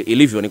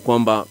ilivyo ni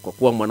kwamba kwa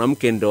kuwa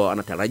mwanamke ndio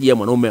anatarajia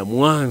mwanaume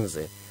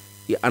amwanze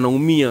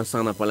anaumia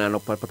sana pale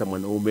anapopata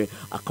mwanaume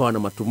akawa na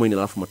matumaini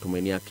alafu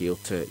matumaini yake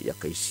yote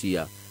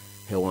yakaishia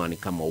hewani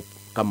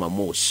kama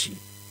moshi.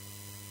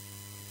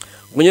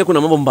 Mwenyewe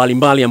kuna mambo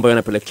mbalimbali ambayo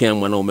yanapelekea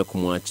mwanaume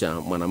kumwacha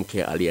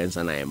mwanamke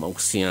aliyeanza naye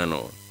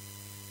mahusiano.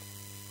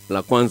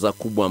 La kwanza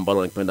kubwa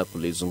ambalo ningependa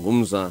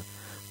kulizungumza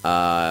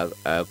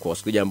kwa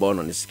wasikilizaji ambao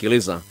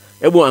wananisikiliza,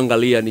 hebu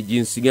angalia ni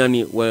jinsi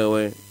gani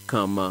wewe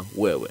kama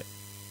wewe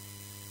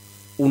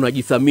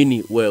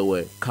unajithamini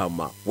wewe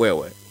kama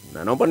wewe.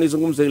 Na naomba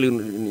nizungumze hili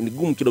ni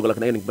gumu kidogo,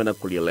 lakini ningependa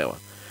kulielewa.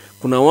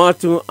 Kuna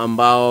watu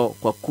ambao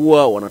kwa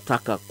kuwa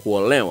wanataka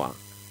kuolewa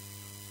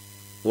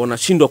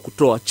wanashindwa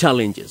kutoa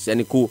challenges,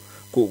 yani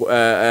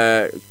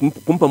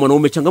kumpa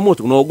mwanaume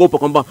changamoto. Unaogopa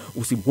kwamba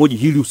usimhoji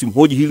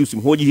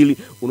hili.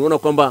 Unaona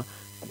kwamba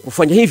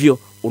kufanya hivyo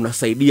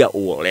unasaidia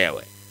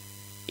uolewe.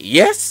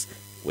 Yes,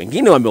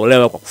 wengine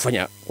wameolewa kwa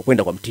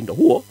kwenda kwa mtindo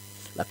huo,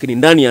 lakini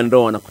ndani ya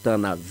ndoa wanakutana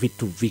na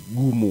vitu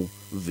vigumu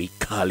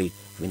vikali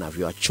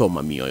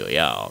vinavyoachoma mioyo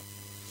yao.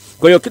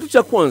 Kwa hiyo kitu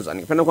cha kwanza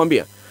ningependa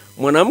kuambia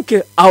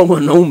mwanamke au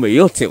mwanaume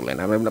yote yule,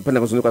 na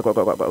napenda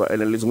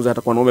kuzungumza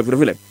hata kwa wanaume vile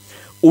vile,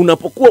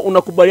 unapokuwa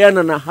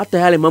unakubaliana na hata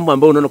yale mambo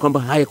ambayo unaona kwamba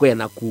haya kwa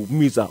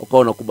yanakuumiza,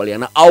 ukawa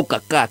unakubaliana au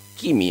kakaa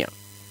kimya,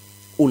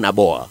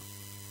 unaboa.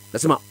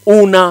 Nasema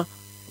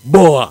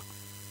unaboa.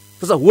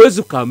 Sasa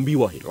huwezi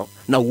kaambiwa hilo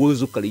na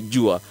huwezi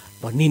kalijua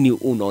kwa nini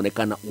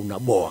unaonekana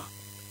unaboa.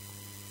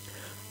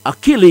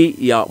 Akili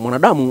ya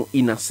mwanadamu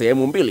ina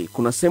sehemu mbili.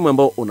 Kuna sehemu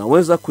ambayo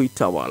unaweza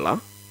kuitawala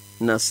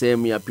na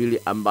sehemu ya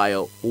pili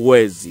ambayo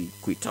huwezi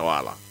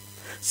kuitawala.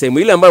 Sehemu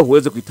ile ambayo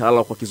huwezi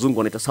kuitawala kwa kizungu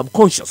wanaita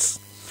subconscious.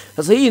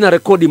 Sasa hii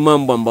inarekodi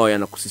mambo ambayo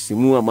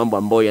yanakusisimua, mambo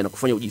ambayo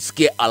yanakufanya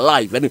ujisikie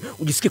alive, yani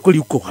ujisikie kweli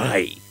uko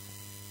hai.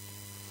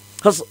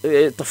 Sasa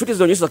tafiti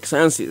zinaonyesha za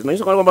kisayansi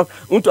zinaonyesha kwamba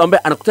mtu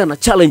ambaye anakutana na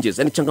challenges,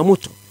 yani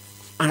changamoto,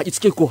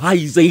 anajisikia uko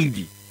hai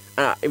zaidi.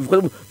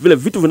 Vile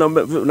vitu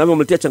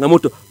vinavyomletea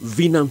changamoto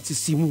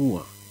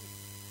vinamsisimua.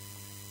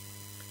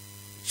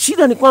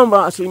 Shida ni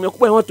kwamba asilimia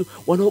kubwa ya watu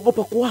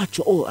wanaogopa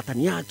kuachwa.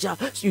 Ataniacha,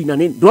 sijui na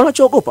nini. Ndio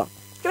wanachoogopa.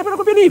 Napenda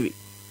kuambia hivi,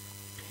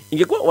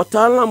 ingekuwa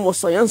wataalamu wa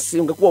sayansi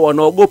ungekuwa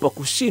wanaogopa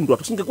kushindwa,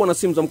 tusingekuwa na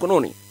simu za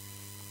mkononi.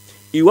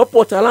 Iwapo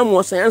wataalamu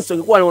wa sayansi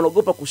ungekuwa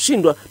wanaogopa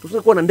kushindwa,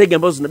 tusingekuwa na ndege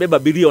ambazo zinabeba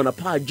abiria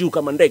wanapaa juu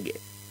kama ndege.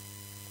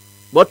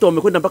 Watu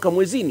wamekwenda mpaka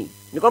mwezini.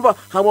 Ni kwamba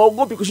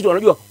hawaogopi kushindwa,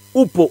 wanajua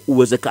upo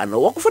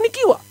uwezekano wa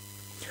kufanikiwa.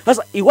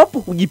 Sasa iwapo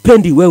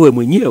hujipendi wewe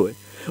mwenyewe,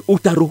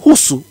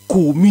 utaruhusu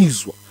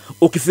kuumizwa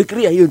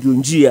ukifikiria hiyo ndio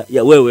njia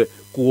ya wewe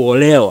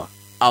kuolewa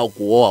au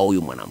kuoa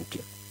huyu mwanamke.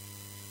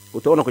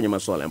 Utaona kwenye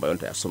maswali ambayo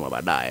nitayasoma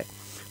baadaye.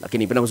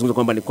 Lakini nipenda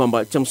kuzungumza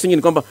kwamba cha msingi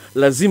ni kwamba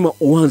lazima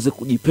uanze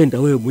kujipenda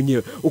wewe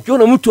mwenyewe.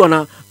 Ukiona mtu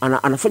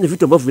anafanya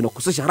vitu ambavyo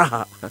vinakosesha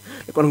raha.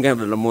 Niko naongea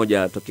na dada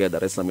mmoja tokea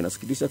Dar es Salaam,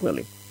 inasikitisha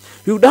kweli.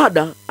 Huyu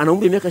dada ana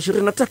umri wa miaka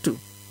 23.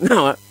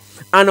 Na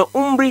ana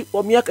umri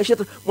wa miaka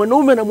 23.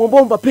 Mwanaume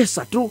anamuomba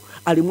pesa tu.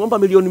 Alimuomba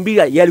milioni 2,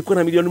 yeye alikuwa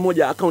na milioni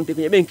 1 account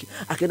kwenye benki.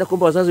 Akaenda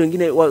kuomba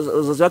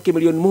wazazi wake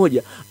milioni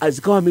 1,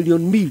 azikawa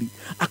milioni 2.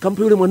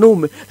 Akampa yule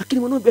mwanaume,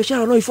 lakini mwanaume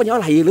biashara anayoifanya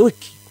wala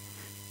haieleweki.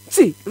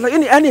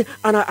 Yani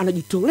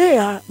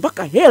anajitolea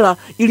mpaka hela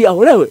ili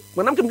aolewe.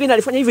 Mwanamke mwingine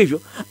alifanya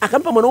hivyo,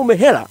 akampa mwanaume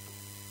hela.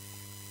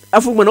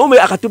 Afu mwanaume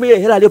akatumia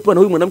hela aliyopewa na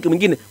huyu mwanamke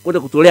mwingine kwenda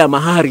kutolea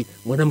mahari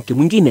mwanamke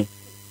mwingine.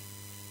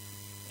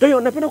 Kwa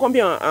hiyo napenda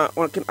kuambia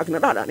akina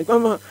dada ni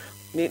kwamba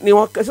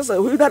sasa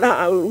huyu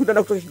dada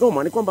kutoka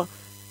Kigoma ni kwamba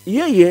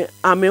yeye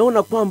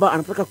ameona kwamba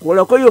anataka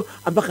kuolewa. Kwa hiyo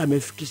mpaka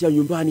amefikisha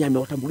nyumbani,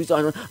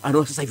 amewatambulisha,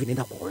 anaona sasa hivi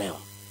naenda kuolewa.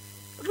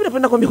 Lakini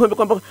napenda kuambia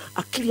kwamba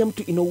akili ya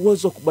mtu ina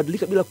uwezo wa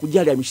kubadilika bila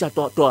kujali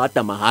ameshatoa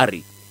hata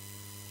mahari.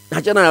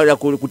 Achana na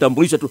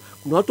kutambulisha tu.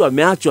 Kuna watu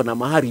wameachwa na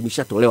mahari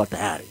imeshatolewa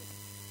tayari.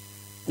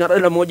 Na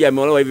dada mmoja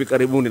ameolewa hivi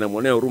karibuni na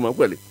muonea huruma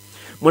kweli.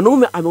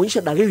 Mwanaume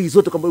ameonyesha dalili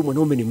zote kwamba huyu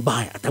mwanaume ni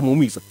mbaya,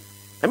 atamuumiza.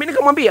 Na mimi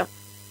nikamwambia,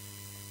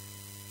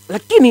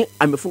 lakini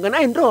amefunga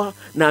naye ndoa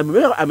na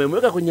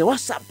amemweka kwenye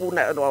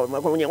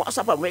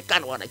WhatsApp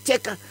ameweka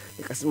wanacheka.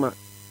 Nikasema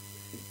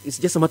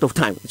it's just a matter of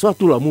time. It's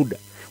tu la muda.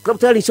 Kwa sababu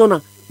tayari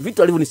nishaona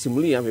vitu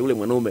alivyonisimulia yule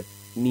mwanaume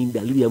ni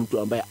dalili ya mtu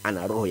ambaye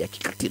ana roho ya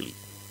kikatili.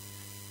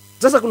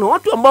 Sasa kuna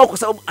watu ambao kwa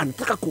sababu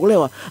anataka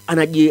kuolewa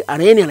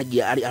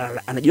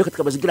anajiweka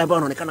katika mazingira ambayo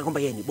anaonekana kwamba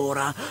yeye ni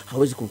bora,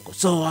 hawezi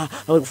kumkosoa,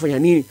 hawezi kufanya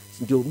nini,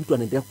 ndio mtu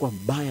anaendelea kuwa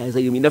mbaya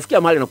zaidi.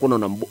 Inafikia mahali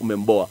anakuona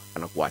umemboa,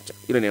 anakuacha.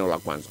 Ile ni eneo la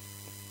kwanza.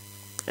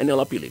 Eneo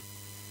la pili,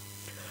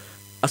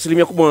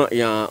 asilimia kubwa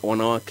ya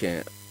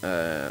wanawake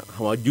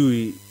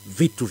hawajui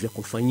vitu vya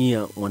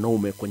kufanyia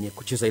mwanaume kwenye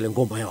kucheza ile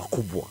ngoma ya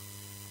wakubwa.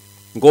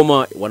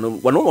 Ngoma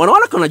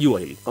wanawake wanajua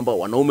hili kwamba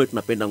wanaume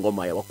tunapenda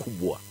ngoma ya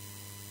wakubwa.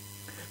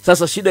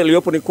 Sasa shida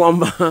iliyopo ni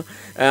kwamba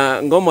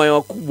ngoma ya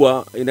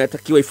wakubwa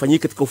inatakiwa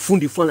ifanyike katika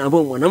ufundi fulani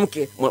ambao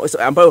mwanamke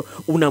ambayo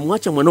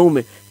unamwacha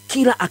mwanaume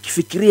kila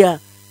akifikiria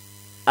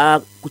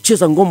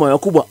kucheza ngoma ya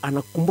wakubwa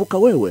anakumbuka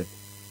wewe.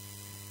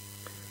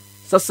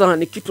 Sasa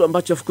ni kitu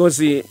ambacho of course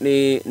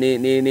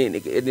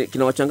ni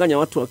kinawachanganya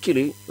watu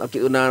akili,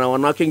 na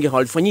wanawake wengi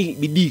hawalifanyii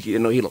bidii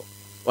neno hilo.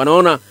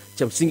 Wanaona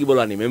cha msingi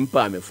bora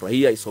nimempa,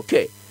 amefurahia, it's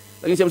okay.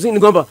 Lakini cha msingi ni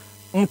kwamba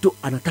mtu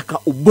anataka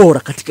ubora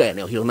katika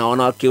eneo hilo, na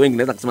wanawake wengi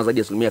naweza kusema zaidi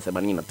ya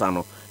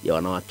 85% ya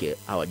wanawake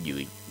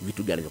hawajui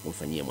vitu gani vya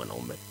kumfanyia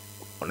mwanaume.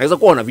 Wanaweza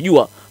kuwa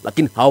wanavijua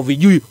lakini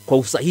hawavijui kwa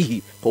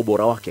usahihi, kwa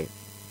ubora wake.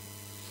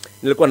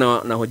 Nilikuwa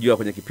nahojiwa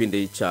kwenye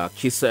kipindi cha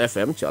Kiss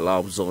FM cha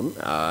Love Zone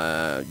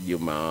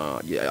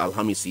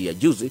Alhamisi ya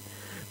juzi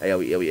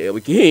ya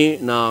wiki hii,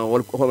 na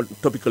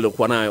topic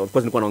ilikuwa nayo, of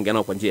course nilikuwa naongea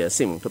nao kwa njia ya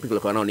simu. Topic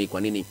ilikuwa nao ni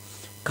kwa nini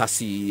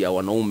kasi ya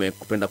wanaume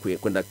kupenda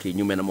kwenda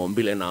kinyume na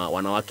maumbile na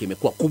wanawake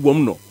imekuwa kubwa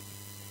mno.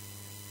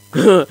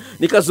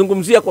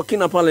 Nikazungumzia kwa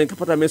kina pale,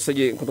 nikapata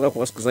message kutoka kwa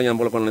wasikilizaji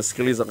ambao walikuwa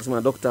wananisikiliza,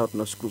 akasema Dr.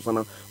 tunashukuru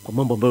sana kwa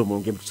mambo ambayo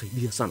umeongea,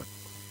 mtusaidia sana.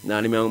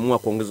 Na nimeamua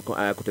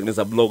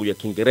kutengeneza blog ya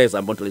Kiingereza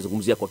ambayo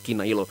tutalizungumzia kwa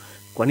kina hilo,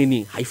 kwa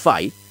nini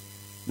haifai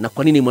na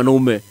kwa nini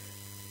mwanaume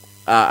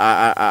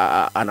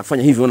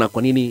anafanya hivyo, na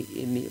kwa nini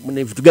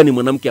vitu gani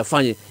mwanamke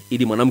afanye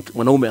ili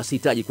mwanaume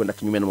asihitaji kwenda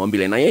kinyume na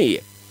maumbile na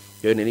yeye.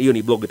 Hiyo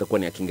ni blog itakuwa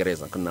ni ya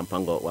Kiingereza. Kuna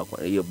mpango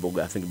wa hiyo blog,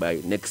 I think by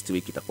next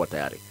week itakuwa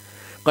tayari.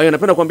 Kwa hiyo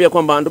napenda kuambia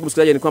kwamba ndugu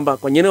msikilizaji, ni kwamba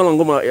kwenye eneo la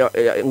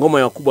ngoma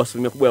ya kubwa,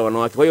 asilimia kubwa ya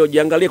wanawake. Kwa hiyo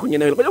jiangalie kwenye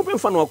eneo hilo. Kwa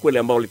mfano wa kweli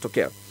ambao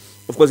ulitokea,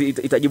 of course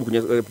itajibu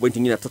kwenye point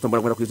nyingine tatu ambayo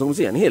nakwenda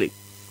kuizungumzia. Ni hili,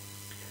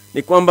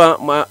 ni kwamba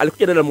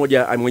alikuja dada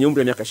mmoja mwenye umri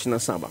wa miaka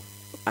 27,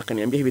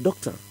 akaniambia hivi,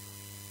 Dr.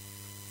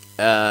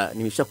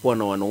 nimeshakuwa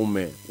na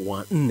wanaume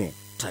 4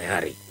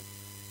 tayari,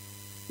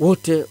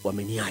 wote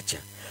wameniacha.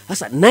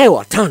 Sasa naye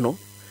wa 5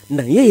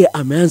 na yeye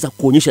ameanza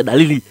kuonyesha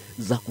dalili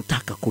za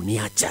kutaka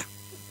kuniacha.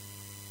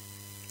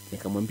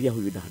 Nikamwambia,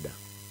 huyu dada,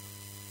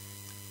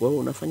 wewe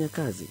unafanya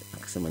kazi?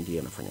 Akasema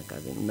ndio nafanya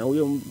kazi. Na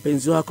huyo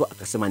mpenzi wako?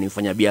 Akasema ni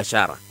mfanya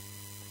biashara.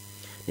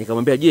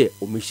 Nikamwambia, je,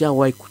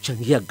 umeshawahi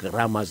kuchangia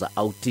gharama za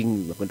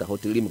outing, kwenda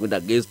hotelini, kwenda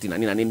guest na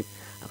nini na nini?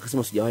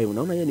 Akasema sijawahi.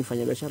 Unaona yeye ni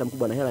mfanya biashara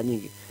mkubwa na hela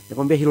nyingi.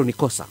 Nikamwambia hilo ni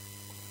kosa.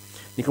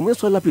 Nikamwambia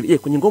swali la pili, je,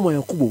 kwenye ngoma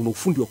ya kubwa una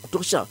ufundi wa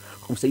kutosha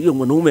kumsaidia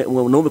mwanaume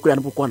kule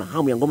anapokuwa na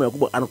hamu ya ngoma ya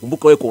kubwa,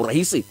 anakumbuka wewe kwa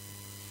urahisi?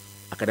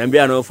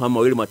 Akaniambia anaofahamu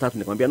mawili matatu.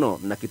 Nikamwambia no,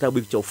 na kitabu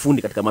hiki cha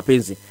ufundi katika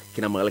mapenzi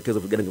kina maelekezo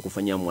vigani vya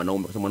kufanyia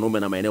mwanaume, kwa sababu mwanaume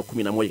ana maeneo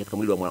 11 katika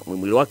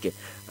mwili wake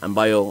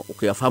ambayo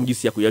ukiyafahamu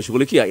jinsi ya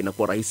kuyashughulikia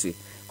inakuwa rahisi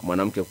kwa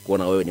mwanamke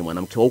kuona wewe ni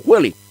mwanamke wa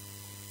ukweli.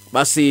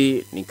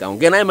 Basi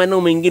nikaongea naye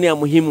maneno mengine ya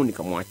muhimu,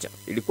 nikamwacha.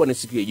 Ilikuwa ni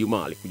siku ya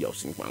Ijumaa, alikuja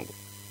ofisini kwangu.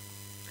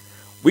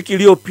 Wiki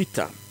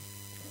iliyopita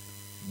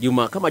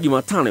kama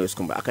Jumatano hiyo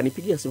siku,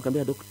 akanipigia simu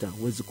akamwambia, Dokta,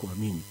 huwezi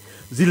kuamini,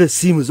 zile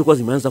simu zilikuwa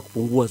zimeanza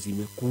kupungua,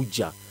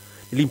 zimekuja.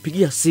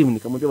 Nilimpigia simu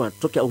nikamwambia bwana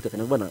toke out,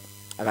 akaniambia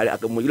bwana,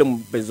 yule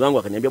mpenzi wangu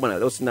akaniambia bwana,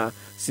 leo sina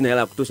hela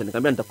ya kutosha.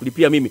 Nikamwambia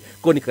nitakulipia mimi. Kwa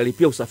hiyo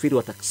nikalipia usafiri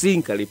wa taksi,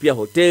 nikalipia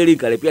hoteli,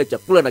 nikalipia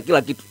chakula na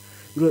kila kitu.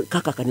 Yule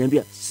kaka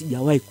akaniambia,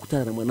 sijawahi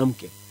kukutana na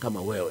mwanamke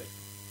kama wewe.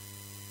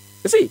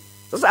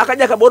 Sasa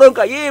akaja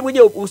kaboronga yeye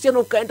mwenyewe, uhusiano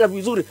ukaenda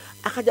vizuri.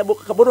 Akaja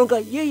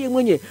kaboronga yeye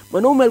mwenyewe,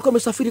 mwanaume alikuwa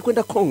amesafiri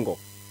kwenda Kongo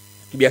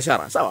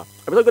kibiashara, sawa?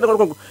 Amesafiri kwenda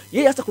Kongo.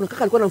 Yeye hata kuna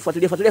kaka alikuwa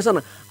anamfuatilia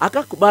sana,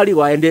 akakubali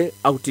waende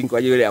outing kwa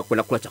ajili ya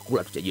kwenda kula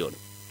chakula tu cha jioni.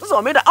 Sasa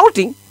wameenda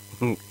outing.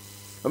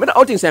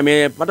 Sasa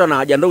amepata na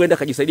haja ndogo, enda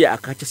kujisaidia,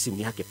 akaacha simu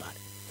yake pale.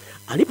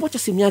 Alipoacha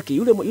simu yake,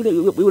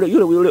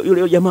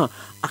 yule jamaa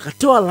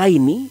akatoa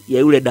line ya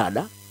yule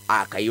dada,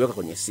 akaiweka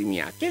kwenye simu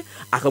yake,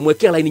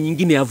 akamwekea line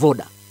nyingine ya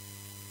Voda.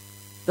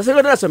 Sasa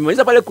yule dada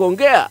amemaliza pale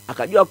kuongea,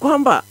 akajua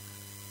kwamba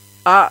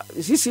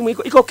sisi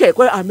iko okay.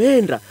 Kwa hiyo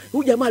ameenda.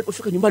 Huyu jamaa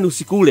alipofika nyumbani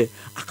usiku ule,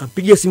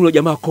 akampigia simu yule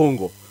jamaa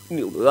Kongo.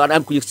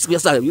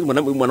 Sasa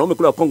mwanaume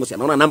kule wa Kongo, si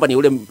anaona namba ni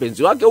yule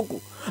mpenzi wake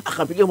huku.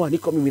 Akampigia, bwana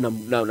niko mimi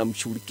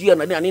namshughulikia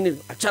na nini,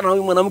 achana na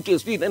huyu mwanamke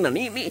sisi na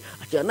nini,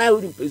 achana naye,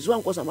 huyu mpenzi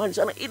wangu kwa zamani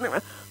sana.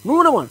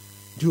 Unaona bwana,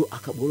 ndio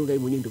akaboronga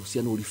yeye mwenyewe, ndio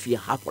uhusiano ulifia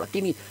hapo.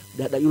 Lakini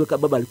dada yule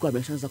baba alikuwa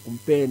ameshaanza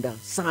kumpenda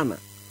sana.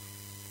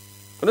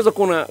 Unaweza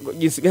kuona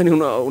jinsi gani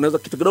unaweza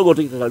kitu kidogo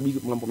tu kikaribia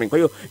mambo mengi. Kwa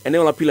hiyo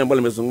eneo la pili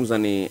ambalo nimezungumza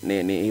ni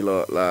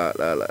hilo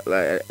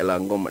la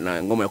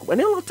ngoma ya kubwa.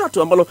 Eneo la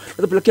tatu ambalo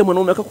linapelekea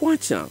mwanaume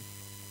akakuacha,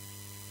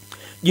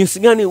 jinsi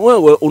gani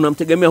wewe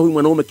unamtegemea huyu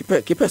mwanaume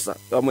kipesa.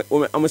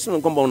 Amesema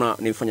kwamba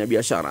unafanya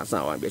biashara,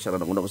 sawa, biashara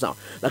ndogo sawa,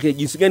 lakini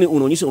jinsi gani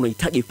unaonyesha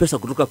unahitaji pesa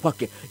kutoka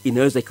kwake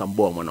inaweza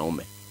ikamboa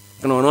mwanaume.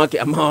 Kuna wanawake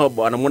ambao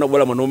wanamuona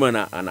bora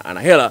mwanaume ana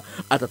hela,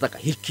 atataka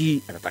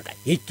hiki,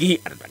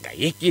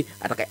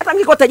 hata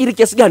angekuwa tajiri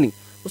kiasi gani,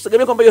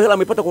 usitegemee kwamba hiyo hela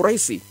amepata kwa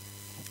urahisi.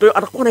 Kwa hiyo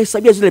atakuwa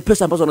anahesabia zile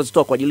pesa ambazo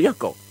anazitoa kwa ajili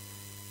yako.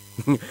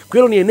 Kwa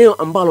hiyo ni eneo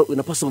ambalo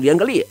unapaswa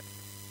uliangalie.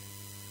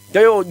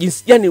 Kwa hiyo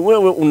jinsi gani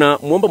wewe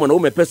unamuomba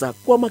mwanaume pesa,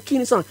 kwa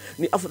makini sana.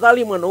 Ni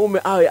afadhali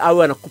mwanaume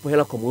awe anakupa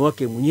hela kwa moyo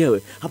wake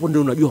mwenyewe. Hapo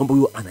ndio unajua kwamba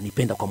huyo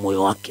ananipenda kwa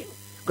moyo wake.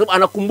 Kwa sababu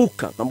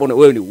anakumbuka kwamba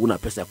wewe una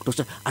pesa ya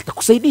kutosha,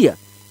 atakusaidia.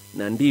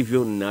 Na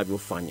ndivyo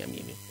ninavyofanya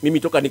mimi. Mimi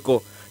toka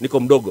niko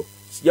mdogo,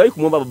 sijawahi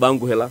kumwomba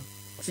babangu hela.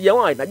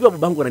 Sijawahi. Najua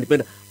babangu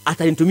ananipenda,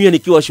 atanitumia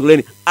nikiwa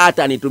shuleni,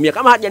 atanitumia.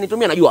 Kama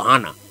hajanitumia najua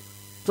hana.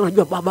 Sasa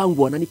najua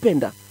babangu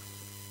ananipenda.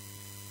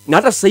 Na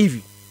hata sasa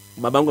hivi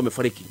babangu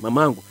amefariki,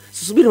 mamangu,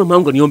 sisubiri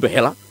mamangu niombe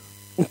hela,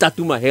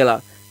 nitatuma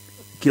hela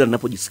kila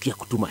ninapojisikia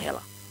kutuma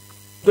hela.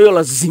 Kwa hiyo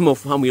lazima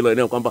ufahamu hilo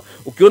eneo kwamba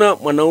ukiona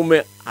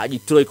mwanaume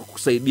hajitoi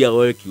kukusaidia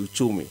wewe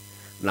kiuchumi,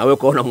 na wewe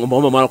kwaona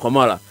muomba mara kwa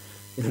mara,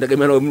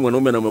 Inategemea na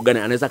mwanaume na mgani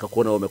anaweza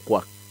akakuona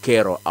umekuwa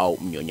kero au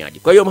mnyonyaji.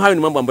 Kwa hiyo hayo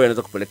ni mambo ambayo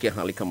yanaweza kupelekea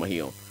hali kama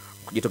hiyo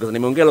kujitokeza.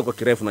 Nimeongea kwa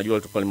kirefu, najua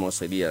tutakuwa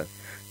nimewasaidia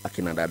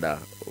akina dada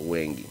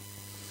wengi.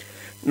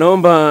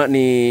 Naomba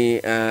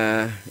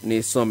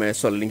nisome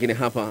swali lingine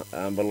hapa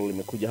ambalo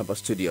limekuja hapa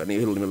studio. Ni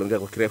hilo nimeongea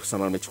kwa kirefu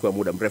sana, nimechukua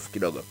muda mrefu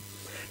kidogo.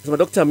 Nasema,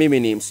 Daktari, mimi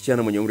ni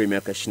msichana mwenye umri wa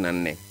miaka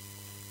 24.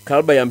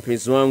 Kabla ya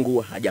mpenzi wangu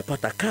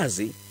hajapata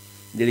kazi,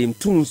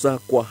 nilimtunza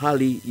kwa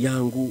hali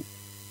yangu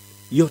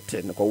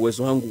yote na kwa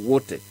uwezo wangu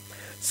wote.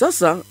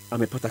 Sasa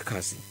amepata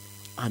kazi,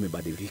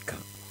 amebadilika,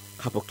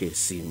 hapokee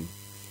simu.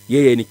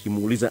 Yeye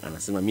nikimuuliza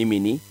anasema mimi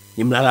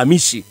ni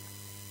mlalamishi,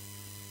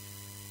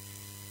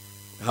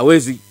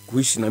 hawezi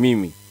kuishi na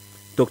mimi.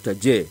 Dr.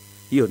 J,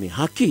 hiyo ni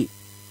haki?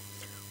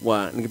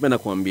 Ningependa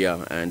kuambia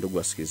ndugu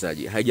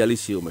wasikilizaji,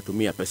 haijalishi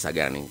umetumia pesa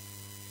gani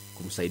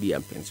kumsaidia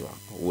mpenzi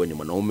wako, uwe ni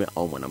mwanaume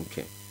au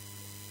mwanamke,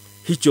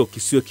 hicho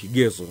kisiwe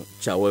kigezo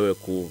cha wewe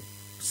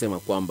kusema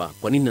kwamba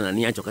kwa nini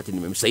ananiacha wakati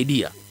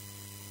nimemsaidia.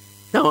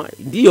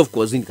 Ndio, of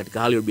course,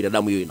 katika hali ya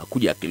binadamu hiyo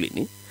inakuja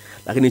akilini,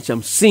 lakini cha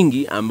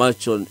msingi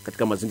ambacho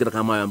katika mazingira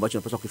kama haya ambacho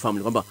napaswa kufahamu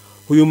ni kwamba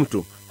huyu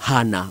mtu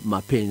hana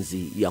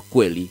mapenzi ya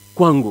kweli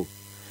kwangu.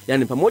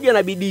 Yaani pamoja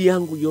na bidii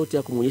yangu yote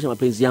ya kumuonyesha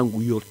mapenzi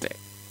yangu yote,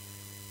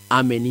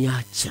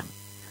 ameniacha,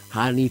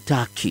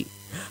 hanitaki,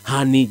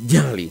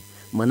 hanijali,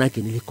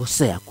 manake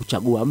nilikosea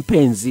kuchagua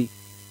mpenzi.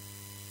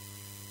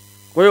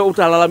 Kwa hiyo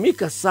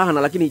utalalamika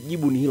sana, lakini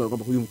jibu ni hilo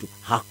kwamba huyu mtu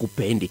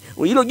hakupendi.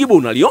 Hilo jibu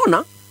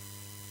unaliona.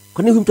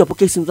 Kwa nini huyu mtu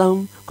apokee simu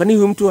zangu? Kwa nini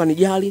huyu mtu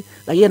anijali?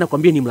 Lakini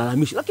anakuambia ni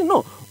mlalamishi. Lakini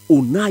no,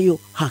 unayo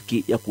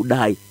haki ya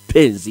kudai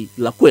penzi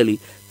la kweli,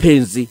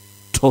 penzi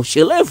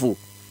toshelevu.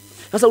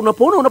 Sasa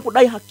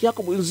unapodai haki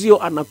yako,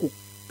 mwenzio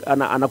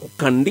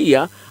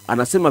anakukandia,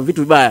 anasema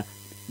vitu vibaya,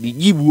 ni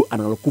jibu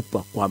analokupa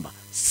kwamba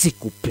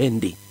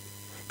sikupendi.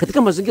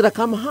 Katika mazingira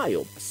kama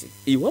hayo, basi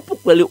iwapo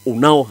kweli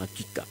unao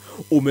hakika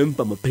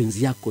umempa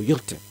mapenzi yako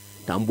yote,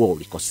 tambua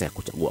ulikosea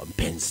kuchagua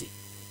mpenzi,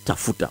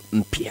 tafuta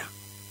mpya.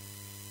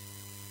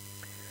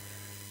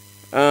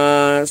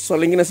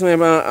 Swali lingine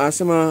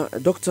asema,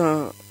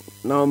 Dokta,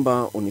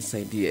 naomba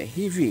unisaidie.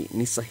 Hivi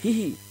ni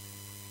sahihi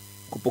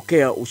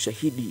kupokea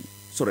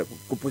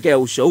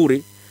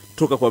ushauri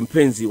kutoka kwa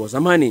mpenzi wa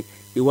zamani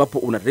iwapo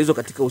una tatizo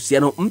katika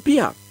uhusiano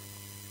mpya?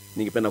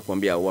 Ningependa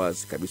kuambia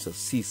wazi kabisa,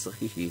 si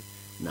sahihi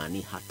na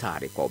ni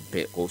hatari kwa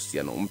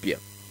uhusiano mpya.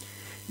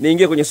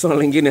 Niingie kwenye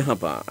swali lingine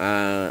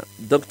hapa.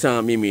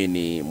 Dokta, mimi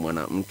ni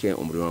mwanamke,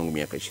 umri wangu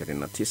miaka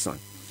 29.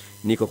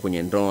 Niko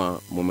kwenye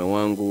ndoa, mume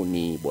wangu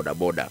ni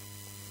bodaboda.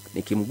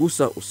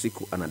 Nikimgusa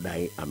usiku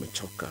anadai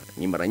amechoka.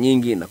 Ni mara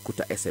nyingi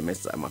nakuta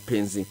SMS za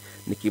mapenzi,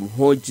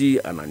 nikimhoji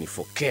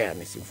ananifokea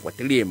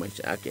nisimfuatilie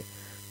maisha yake.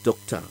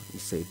 Dokta,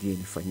 nisaidie,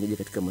 nifanyeje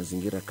katika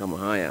mazingira kama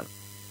haya?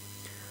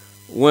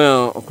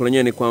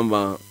 Kwenye ni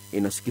kwamba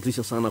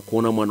inasikitisha sana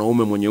kuona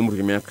mwanaume mwenye umri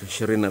wa miaka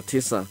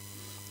 29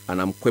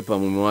 anamkwepa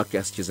mume wake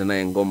asicheze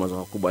naye ngoma za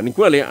wakubwa. Ni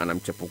kweli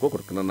anamchepuko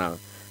kutokana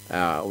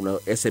na una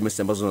SMS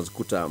ambazo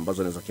unazikuta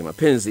ambazo ni za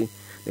kimapenzi.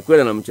 Ni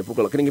kweli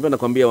anamchepuko, lakini ningependa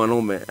kuambia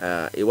wanaume,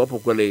 iwapo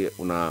kweli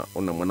una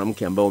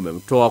mwanamke ambao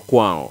umemtoa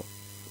kwao,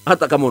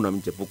 hata kama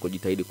unamchepuko,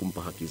 jitahidi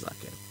kumpa haki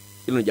zake.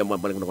 Hilo ni jambo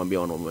ambalo nakwambia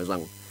wanaume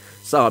wenzangu.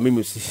 Sawa,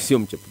 mimi sio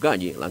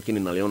mchepukaji, lakini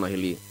naliona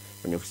hili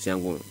kwenye ofisi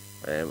yangu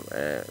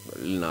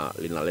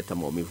linaleta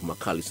maumivu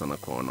makali sana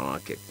kwa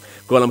wanawake.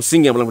 Kwa la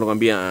msingi ambalo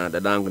nakwambia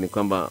dadangu ni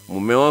kwamba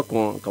mume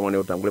wako, kama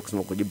nilivyotangulia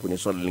kusema kujibu kwenye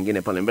swali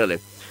lingine pale mbele,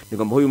 ni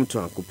kwamba huyu mtu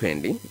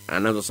hakupendi,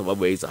 anazo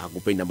sababu hizo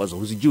hakupendi ambazo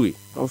huzijui.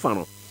 Kwa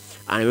mfano,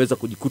 anaweza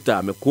kujikuta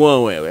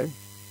amekuwa wewe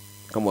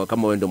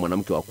kama wewe ndio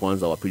mwanamke wa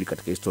kwanza wa pili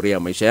katika historia ya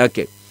maisha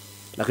yake,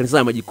 lakini sasa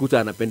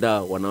amejikuta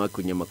anapenda wanawake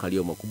wenye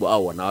makalio makubwa,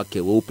 au wanawake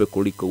weupe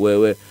kuliko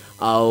wewe,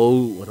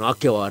 au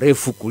wanawake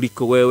warefu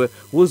kuliko wewe.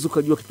 Huwezi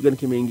kujua kitu gani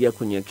kimeingia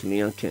kwenye akili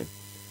yake.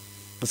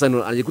 Sasa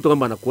anajikuta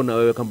kwamba anakuona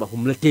wewe kama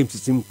humletei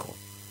msisimko,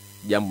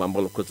 jambo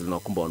ambalo kwa kweli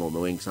linawakumba wanaume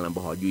wengi sana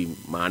ambao hawajui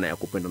maana ya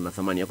kupenda na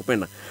thamani ya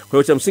kupenda. Kwa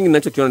hiyo cha msingi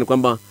ninachokiona ni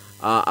kwamba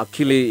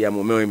akili ya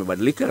mumeo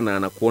imebadilika na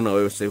anakuona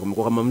wewe sasa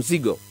umekuwa kama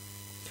mzigo.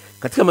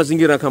 Katika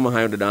mazingira kama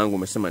hayo, dada yangu,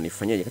 umesema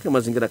nifanyeje? Katika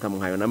mazingira kama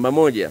hayo, namba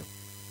moja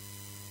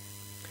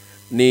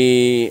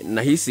ni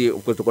nahisi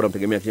ukweli tutakuwa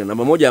tunamtegemea kitu.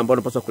 Namba moja ambayo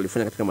unapaswa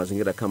kulifanya katika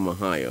mazingira kama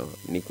hayo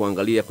ni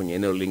kuangalia kwenye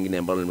eneo lingine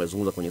ambalo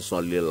nimezungumza kwenye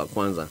swali lile la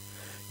kwanza.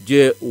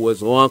 Je,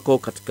 uwezo wako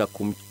katika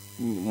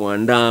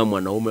kumwandaa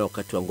mwanaume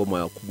wakati wa ngoma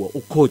ya wakubwa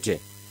ukoje?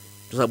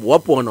 Kwa sababu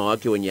wapo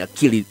wanawake wenye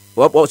akili,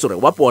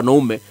 wapo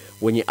wanaume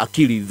wenye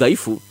akili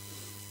dhaifu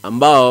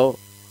ambao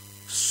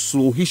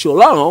suluhisho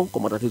lao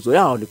kwa matatizo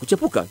yao ni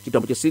kuchepuka, kitu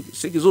ambacho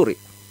si kizuri.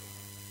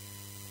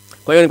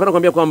 Kwa hiyo nipenda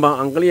kuambia kwamba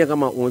angalia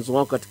kama uwezo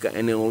wako katika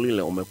eneo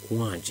lile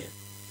umekuaje.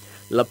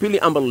 La pili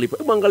ambalo lipo,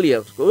 hebu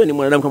angalia, wewe ni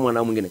mwanadamu kama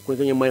mwanadamu mwingine.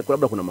 Kwenye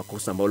labda kuna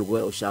makosa ambayo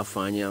wewe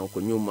ushafanya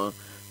huko nyuma,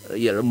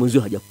 ya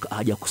mwenzio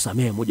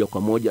hajakusamea moja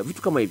kwa moja,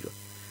 vitu kama hivyo.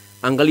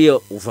 angalia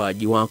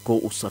uvaaji wako,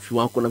 usafi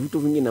wako na vitu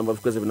vingine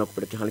ambavyo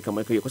vinakupelekea hali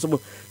kama hiyo. Kwa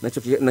sababu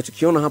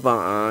ninachokiona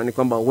hapa ni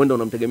kwamba uenda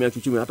unamtegemea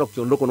kiuchumi, hata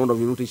ukiondoka unaona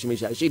virutubishi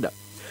maisha shida.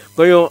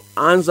 Kwa hiyo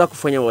anza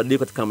kufanya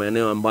mabadiliko katika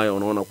maeneo ambayo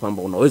unaona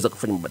kwamba unaweza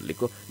kufanya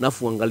mabadiliko, na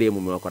uangalie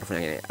mume wako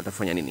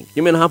atafanya nini.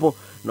 Kinyume na hapo,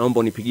 naomba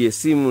unipigie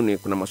simu,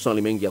 kuna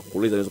maswali mengi ya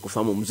kukuuliza niweze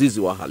kufahamu mzizi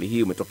wa hali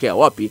hii umetokea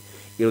wapi, ili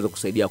iweze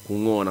kusaidia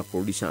kung'oa na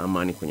kurudisha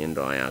amani kwenye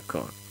ndoa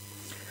yako.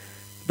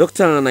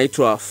 Dr.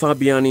 naitwa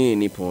Fabiani,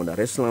 nipo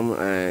Dar es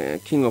Salaam.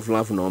 King of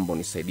Love, naomba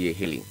unisaidie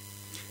hili.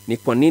 Ni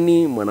kwa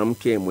nini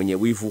mwanamke mwenye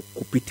wivu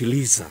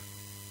kupitiliza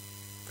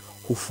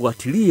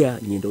hufuatilia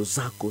nyendo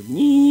zako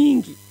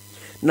nyingi,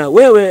 na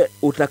wewe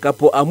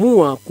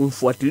utakapoamua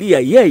kumfuatilia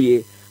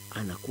yeye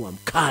anakuwa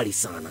mkali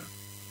sana?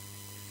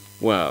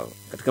 Wow,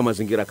 katika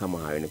mazingira kama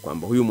hayo ni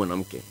kwamba huyu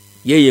mwanamke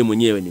yeye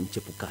mwenyewe ni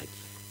mchepukaji,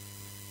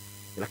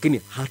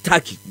 lakini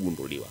hataki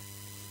kugunduliwa.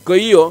 Kwa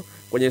hiyo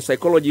kwenye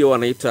psychology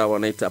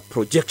wanaita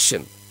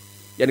projection.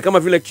 Yaani kama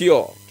vile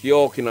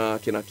kioo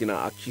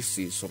kina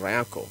akisi sura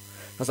yako.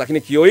 Sasa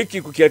lakini kioo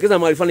hiki kukielekeza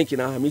mahali fulani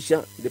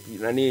kinahamisha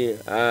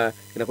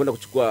kinakwenda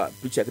kuchukua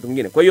picha ya kitu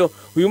kingine. Kwa hiyo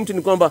huyu mtu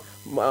ni kwamba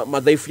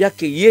madhaifu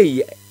yake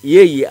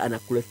yeye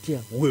anakuletea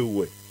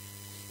wewe.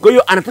 Kwa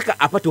hiyo anataka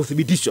apate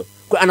uthibitisho.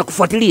 Kwa hiyo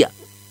anakufuatilia.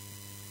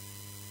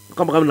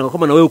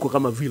 Kama na wewe uko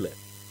kama vile.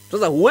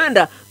 Sasa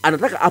huenda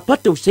anataka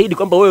apate ushahidi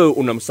kwamba wewe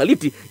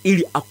unamsaliti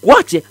ili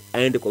akuache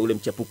aende kwa yule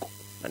mchepuko.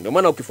 Na ndio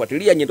maana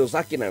ukifuatilia nyendo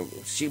zake na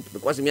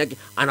kwa simu yake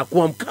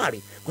anakuwa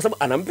mkali, kwa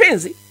sababu ana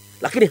mpenzi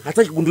lakini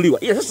hataki kugunduliwa.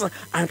 Sasa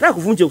anataka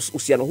kuvunja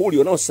uhusiano huu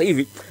ulionao sasa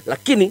hivi,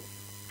 lakini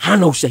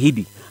hana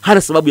ushahidi,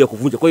 hana sababu ya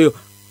kuvunja. Kwa hiyo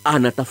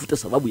anatafuta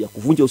sababu ya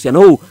kuvunja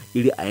uhusiano huu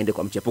ili aende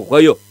kwa mchepuko. Kwa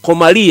hiyo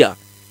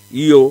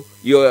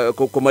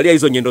komalia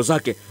hizo nyendo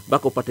zake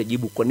mpaka upate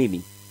jibu kwa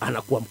nini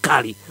anakuwa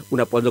mkali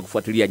unapoanza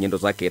kufuatilia nyendo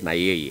zake na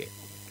yeye.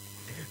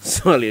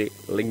 Swali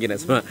lingine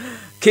sema,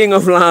 King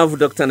of Love,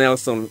 Dr.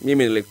 Nelson,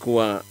 mimi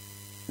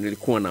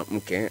nilikuwa na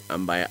mke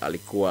ambaye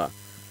alikuwa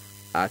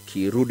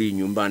akirudi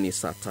nyumbani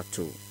saa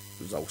 3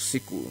 za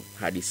usiku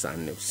hadi saa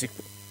 4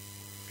 usiku.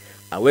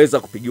 Aweza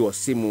kupigiwa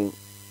simu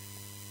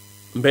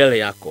mbele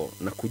yako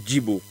na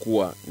kujibu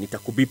kuwa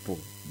nitakubipu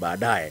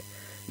baadaye,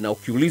 na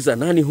ukiuliza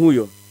nani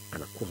huyo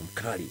anakuwa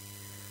mkali,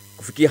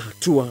 kufikia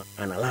hatua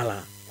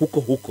analala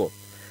huko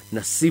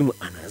na simu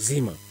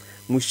anazima.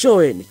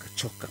 Mwishowe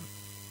nikachoka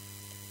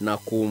na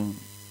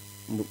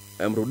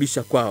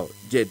kumrudisha kwao.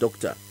 Je,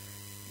 dokta,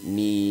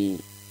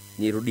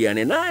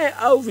 nirudiane naye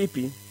au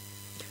vipi?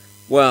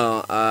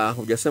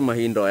 Hujasema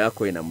hii ndoa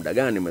yako ina muda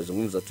gani.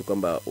 Umezungumza tu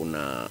kwamba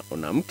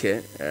una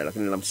mke,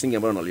 lakini la msingi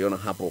ambalo naliona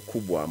hapo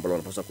kubwa ambalo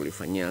unapaswa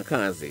kulifanyia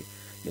kazi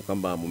ni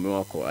kwamba mume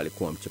wako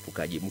alikuwa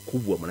mchepukaji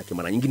mkubwa, maana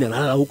mara nyingine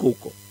analala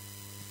huko.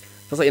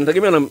 Sasa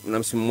inategemea na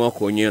msimamo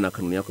wako wenyewe na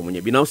kanuni yako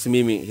mwenyewe. Binafsi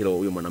mimi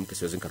huyo mwanamke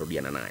siwezi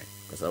nikarudiana naye,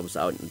 kwa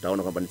sababu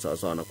nitaona kwamba ni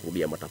sawa na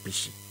kurudia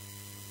matapishi,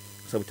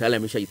 kwa sababu tayari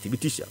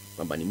ameshajithibitisha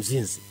kwamba ni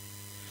mzinzi.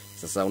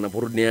 Sasa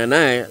unaporudiana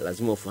naye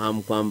lazima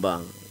ufahamu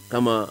kwamba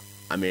kama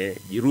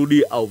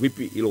amejirudi au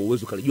vipi, ilo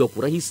uwezo kalijua kwa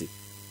urahisi.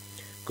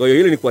 Kwa hiyo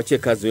hili ni kuachia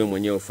kazi wewe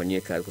mwenyewe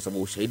ufanyie kazi, kwa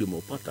sababu ushahidi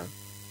umeupata.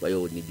 Kwa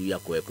hiyo ni juu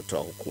yako wewe kutoa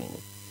hukumu.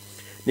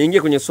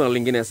 Niingie kwenye swali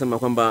lingine, nasema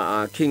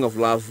kwamba King of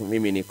Love,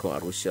 mimi niko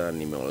Arusha,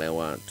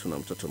 nimeolewa, tuna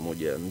mtoto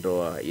mmoja,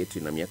 ndoa yetu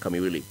ina miaka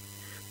 2.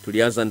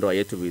 Tulianza ndoa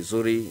yetu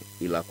vizuri,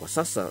 ila kwa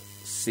sasa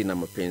sina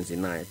mapenzi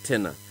naye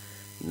tena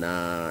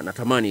na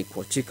natamani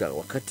kuachika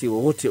wakati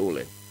wowote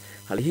ule.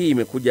 Hali hii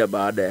imekuja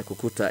baada ya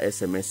kukuta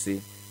SMS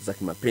za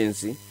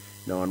kimapenzi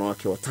na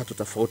wanawake 3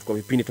 tofauti kwa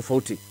vipindi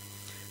tofauti,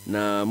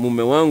 na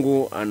mume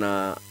wangu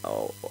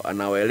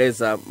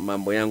anawaeleza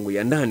mambo yangu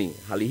ya ndani.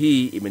 Hali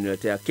hii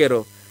imeniletea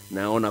kero,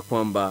 naona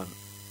kwamba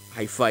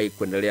haifai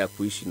kuendelea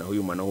kuishi na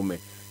huyu mwanaume.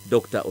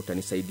 Dokta,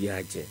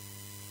 utanisaidiaje?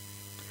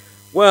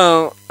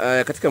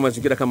 Katika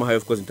mazingira kama hayo,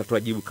 of course nitatoa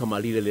jibu kama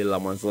lile la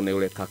mwanzo na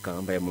yule kaka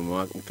ambaye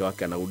mke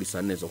wake anarudi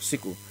saa 4 za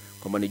usiku,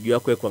 kwamba ni juu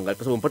yako wewe kuangalia,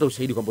 kwa sababu mpata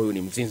ushahidi kwamba huyu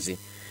ni mzinzi,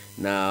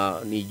 na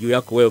ni juu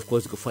yako wewe of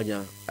course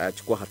kufanya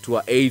chukua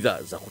hatua either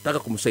za kutaka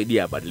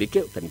kumsaidia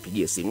abadilike.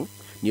 Utanipigie simu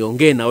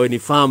niongee na wewe,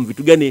 nifahamu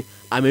vitu gani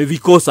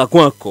amevikosa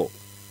kwako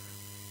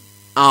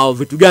au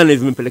vitu gani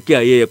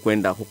vimempelekea yeye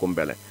kwenda huko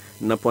mbele.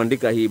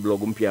 Ninapoandika hii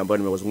blog mpya ambayo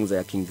nimezungumza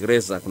ya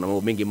Kiingereza, kuna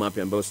mambo mengi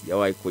mapya ambayo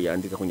sijawahi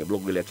kuyaandika kwenye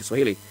blog ile ya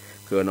Kiswahili.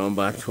 Kwa hiyo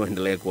naomba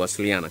tuendelee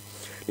kuwasiliana.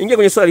 Niingie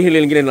kwenye swali hili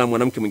lingine la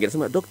mwanamke mwingine.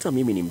 Anasema, Dokta,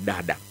 mimi ni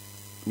mdada,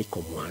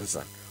 niko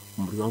Mwanza,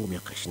 umri wangu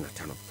miaka 25.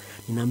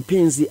 Nina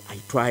mpenzi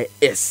aitwaye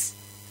S.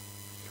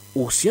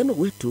 Uhusiano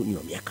wetu ni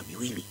wa miaka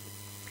 2,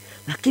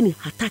 lakini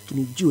hataki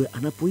nijue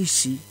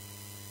anapoishi.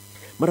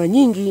 Mara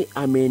nyingi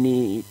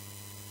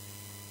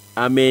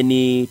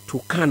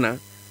amenitukana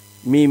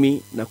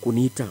mimi na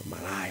kuniita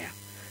malaya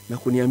na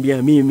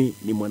kuniambia mimi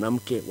ni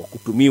mwanamke wa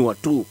kutumiwa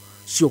tu,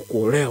 sio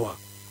kuolewa.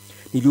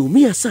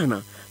 Niliumia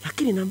sana,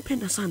 lakini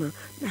nampenda sana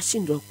na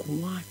shindwa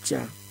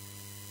kumwacha.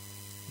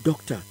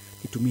 Dokta,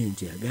 nitumie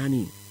njia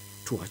gani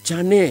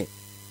tuachane?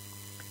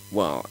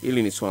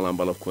 Hili ni swala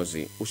ambalo of course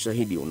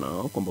ushahidi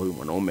unao kwamba huyu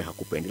mwanaume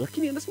hakupendi,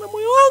 lakini anasema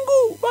moyo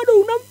wangu bado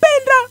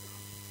unampenda.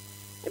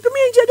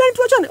 Nitumie njia gani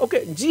tuachane?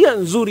 Okay, njia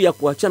nzuri ya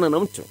kuachana na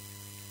mtu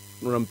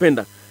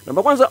unampenda,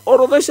 namba kwanza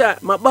orodhesha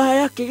mabaya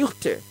yake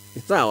yote,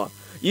 sawa,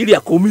 ili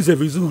akuumize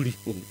vizuri.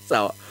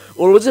 Sawa,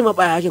 orodhesha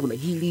mabaya yake, kuna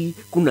hili,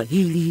 kuna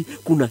hili,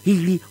 kuna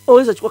hili.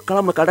 Unaweza chukua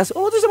kalamu na karatasi,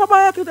 orodhesha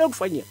mabaya yake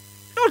utakufanyia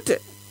yote.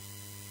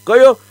 Kwa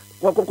hiyo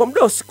kwa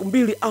muda wa siku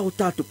 2 au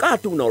 3 kaa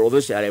tu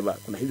unaorodhesha yale mabaya.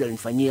 Kuna hili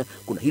alinifanyia,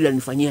 kuna hili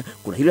alinifanyia,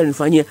 kuna hili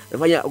alinifanyia.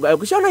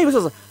 Ukishaona hivyo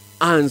sasa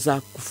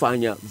anza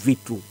kufanya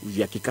vitu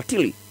vya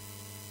kikatili.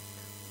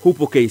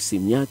 Hupokei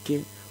simu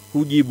yake,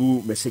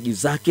 hujibu meseji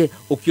zake,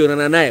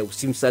 ukionana naye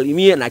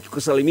usimsalimie, na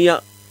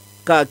akikusalimia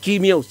kaa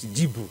kimya,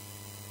 usijibu.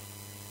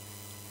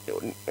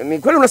 Ni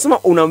kweli unasema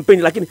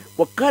unampenda, lakini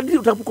kwa kadri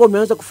utakapokuwa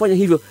umeanza kufanya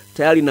hivyo,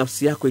 tayari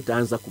nafsi yako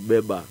itaanza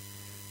kubeba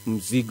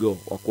mzigo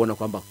wa kuona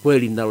kwamba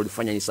kweli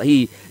ninalolifanya ni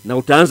sahihi, na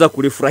utaanza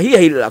kulifurahia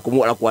hili la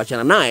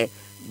kuachana naye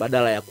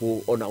badala ya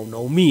kuona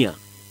unaumia.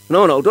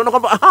 Unaona, utaona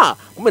kwamba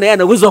kumbe naye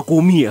ana uwezo wa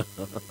kuumia.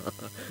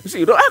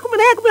 Kumbe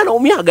naye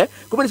anaumiaga,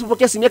 kumbe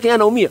nisipopokea simu yake yeye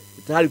anaumia.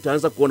 Tayari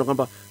utaanza kuona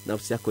kwamba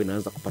nafsi yako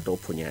inaanza kupata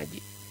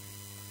uponyaji.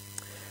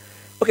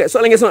 Okay,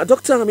 so ningesema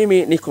Dr.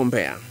 mimi niko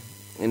Mbeya.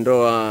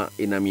 Ndoa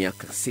ina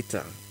miaka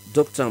 6.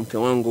 Dr. mke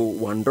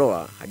wangu wa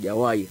ndoa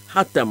hajawahi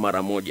hata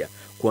mara moja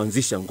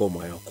kuanzisha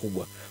ngoma ya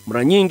kubwa.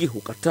 Mara nyingi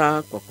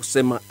hukataa kwa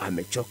kusema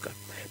amechoka,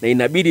 na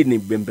inabidi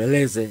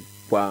nibembeleze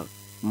kwa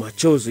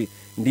machozi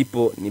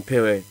ndipo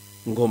nipewe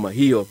ngoma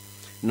hiyo,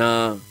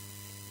 na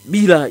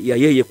bila ya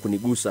yeye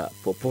kunigusa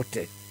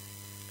popote.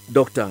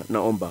 Dr.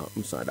 naomba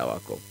msaada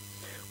wako.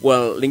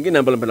 Well, lingine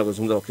ambalo napenda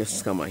kuzungumza kwa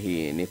kesi kama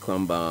hii ni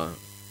kwamba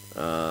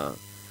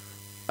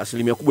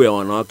asilimia kubwa ya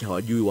wanawake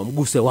hawajui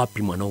wamguse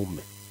wapi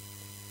mwanaume.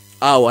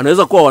 Au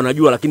wanaweza kuwa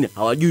wanajua lakini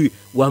hawajui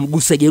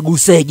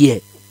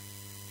wamguseje.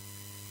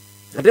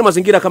 Katika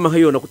mazingira kama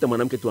hayo unakuta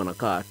mwanamke tu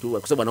anakaa tu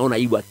kwa sababu anaona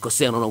aibu,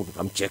 akikosea anaona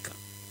utamcheka.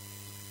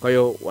 Kwa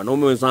hiyo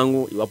wanaume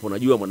wenzangu, iwapo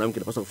unajua mwanamke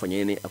anapaswa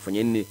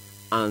kufanya nini,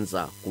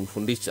 anza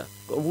kumfundisha.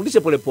 Mfundishe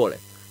pole pole.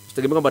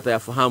 Usitegemee kwamba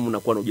atayafahamu na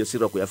kuwa na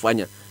ujasiri wa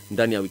kuyafanya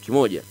ndani ya wiki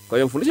moja. Kwa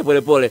hiyo mfundishe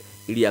pole pole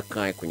ili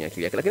akae kwenye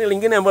akili yake. Lakini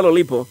lingine ambalo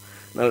lipo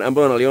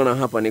ambalo naliona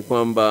hapa ni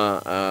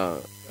kwamba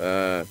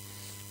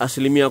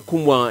asilimia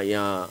kubwa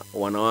ya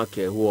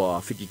wanawake huwa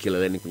hawafiki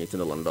kileleni kwenye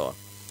tendo la ndoa.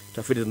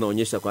 Tafiti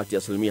zinaonyesha kwa kati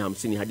ya asilimia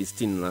 50 hadi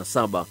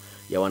 67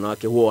 ya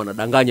wanawake huwa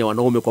wanadanganya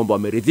wanaume kwamba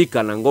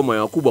wameridhika na ngoma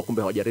ya wakubwa,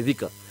 kumbe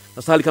hawajaridhika.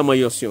 Sasa hali kama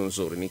hiyo sio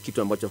nzuri. Ni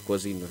kitu ambacho of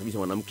course inasababisha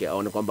mwanamke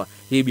aone kwamba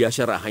hii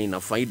biashara haina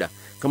faida.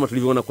 Kama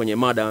tulivyoona kwenye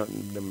mada,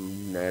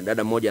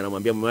 dada mmoja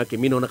anamwambia mume wake,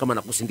 mimi naona kama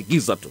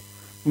nakusindikiza tu,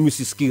 mimi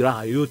sisikii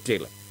raha yote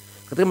ile.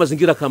 Katika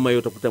mazingira kama hiyo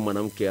utakuta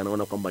mwanamke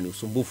anaona kwamba ni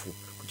usumbufu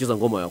kucheza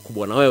ngoma ya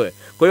wakubwa na wewe.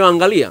 Kwa hiyo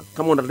angalia,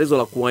 kama una tatizo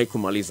la kuwahi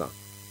kumaliza,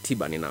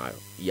 tiba ninayo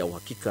ya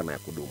uhakika na ya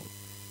kudumu.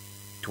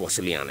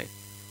 Tuwasiliane.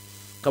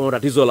 Kama una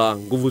tatizo la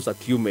nguvu za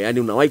kiume, yani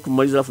unawahi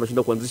kumaliza alafu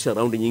unashinda kuanzisha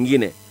raundi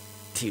nyingine,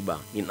 tiba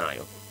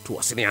ninayo.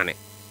 Tuwasiliane.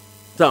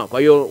 Sawa, kwa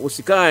hiyo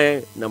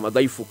usikae na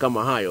madhaifu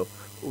kama hayo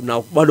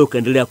na bado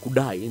ukaendelea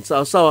kudai. Ni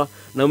sawa sawa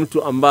na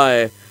mtu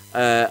ambaye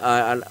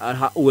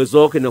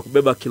uwezo wake ni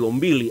kubeba kilo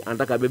 2,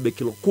 anataka abebe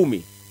kilo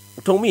 10.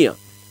 Utaumia.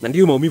 Na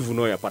ndio maumivu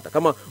unayoyapata.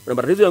 Kama una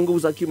matatizo ya nguvu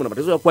za kiume, una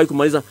matatizo ya kuwahi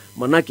kumaliza,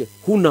 manake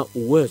huna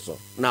uwezo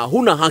na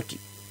huna haki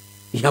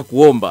ya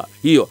kuomba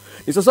hiyo.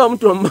 Ni sawa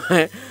mtu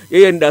ambaye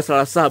yeye ni darasa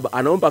la 7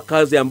 anaomba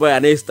kazi ambayo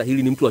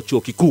anayestahili ni mtu wa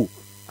chuo kikuu.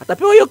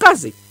 Atapewa hiyo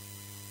kazi.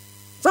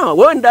 Sawa,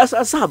 wewe ni darasa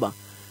la 7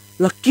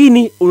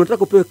 lakini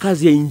unataka upewe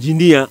kazi ya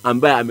engineer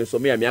ambaye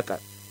amesomea miaka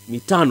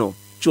 5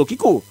 chuo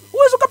kikuu.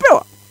 Uwezo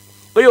kapewa.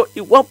 Kwa hiyo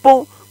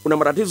iwapo una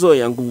matatizo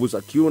ya nguvu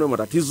za kiume,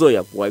 matatizo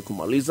ya kuwahi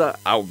kumaliza,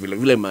 au vile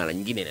vile mara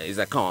nyingine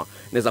inaweza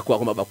kuwa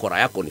kwamba bakora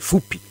yako ni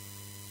fupi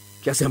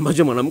kiasi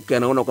ambacho mwanamke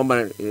anaona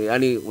kwamba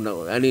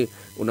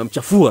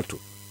unamchafua tu,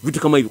 vitu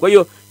kama hivyo. Kwa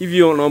hiyo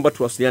hivyo naomba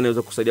tuwasiliane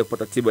uweze kusaidia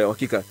kupata tiba ya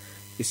hakika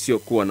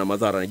isiyokuwa na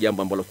madhara. Ni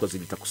jambo ambalo kwa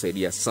kweli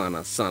litakusaidia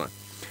sana sana.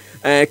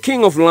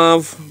 King of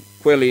Love,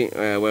 kweli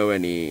wewe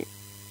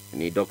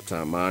ni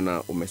doctor,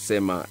 maana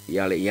umesema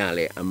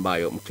yale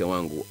ambayo mke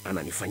wangu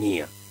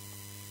ananifanyia.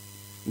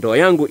 Ndoa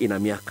yangu ina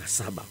miaka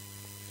 7.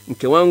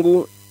 Mke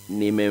wangu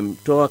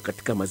nimemtoa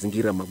katika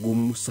mazingira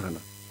magumu sana.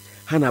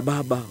 Hana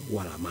baba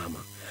wala mama,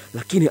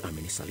 lakini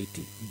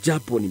amenisaliti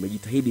japo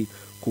nimejitahidi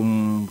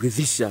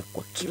kumridhisha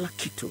kwa kila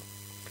kitu.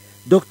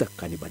 Dokta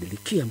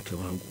kanibadilikia mke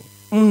wangu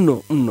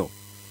mno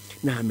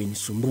na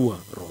amenisumbua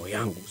roho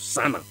yangu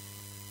sana.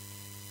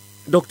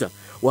 Dokta,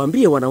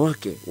 waambie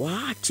wanawake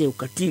waache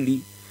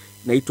ukatili.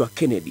 Naitwa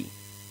Kennedy.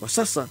 Kwa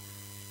sasa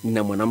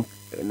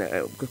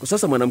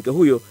mwanamke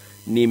huyo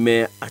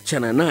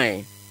nimeachana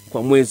naye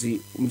kwa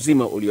mwezi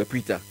mzima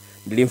uliopita.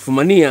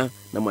 Nilimfumania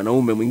na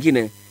mwanaume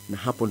mwingine, na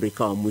hapo ndio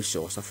ikawa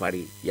mwisho wa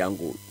safari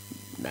yangu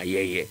na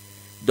yeye.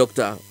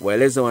 Dokta,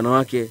 waeleze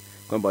wanawake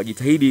kwamba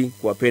wajitahidi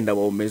kuwapenda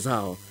waume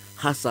zao,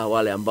 hasa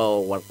wale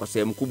ambao kwa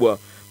sehemu kubwa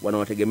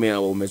wanawategemea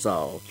waume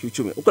zao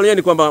kiuchumi. Ukweli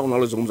ni kwamba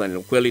unalozungumza ni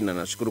ukweli, na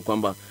nashukuru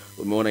kwamba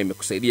umeona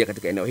imekusaidia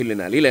katika eneo hili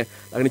na lile,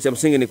 lakini cha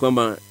msingi ni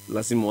kwamba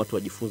lazima watu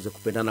wajifunze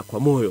kupendana kwa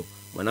moyo.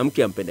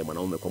 Mwanamke ampende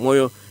mwanaume kwa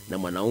moyo, na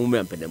mwanaume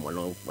ampende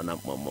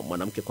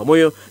mwanamke kwa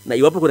moyo, na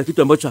iwapo kuna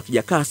kitu ambacho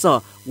hakijakaa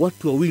sawa,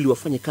 watu wawili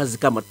wafanye kazi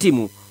kama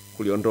timu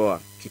kuliondoa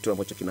kitu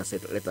ambacho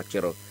kinaleta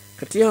kero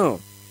kati yao.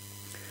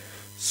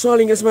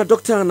 Swali ingesema,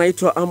 Dr.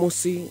 naitwa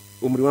Amosi,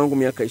 umri wangu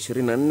miaka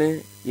 24,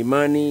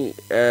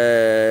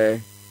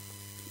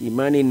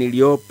 imani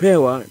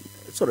niliopewa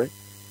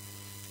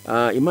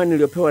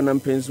na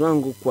mpenzi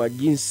wangu kwa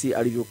jinsi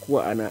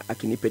alivyokuwa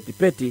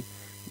akinipetipeti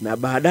na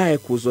baadaye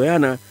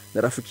kuzoeana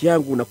na rafiki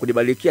yangu na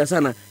kunibalikia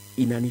sana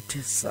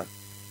inanitesa.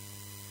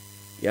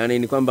 Yani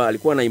ni kwamba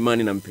alikuwa na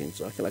imani na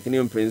mpenzi wake, lakini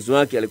mpenzi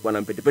wake alikuwa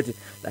na mpetipeti,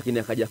 lakini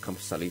akaja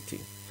akamsaliti.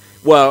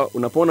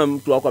 Unapoona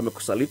mtu wako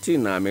amekusaliti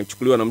na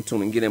amechukuliwa na mtu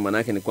mwingine, maana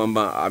yake ni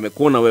kwamba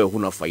amekuona wewe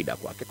huna faida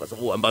kwake kwa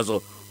sababu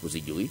ambazo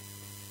huzijui.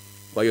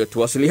 Kwa hiyo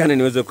tuwasiliane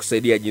niweze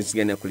kusaidia jinsi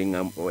gani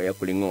ya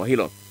kulingoa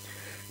hilo.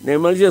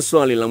 Nimalizie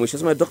swali la mwisho.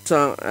 Sema,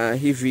 Dr.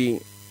 Hivi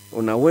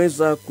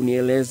unaweza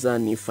kunieleza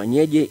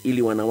nifanyeje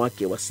ili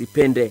wanawake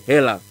wasipende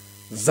hela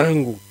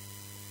zangu?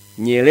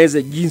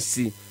 Nieleze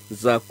jinsi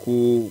za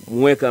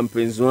kumweka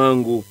mpenzi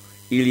wangu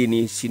ili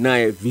niishi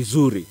naye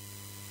vizuri.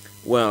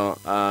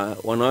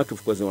 Wanawake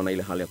of course wana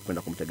ile hali ya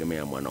kupenda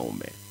kumtegemea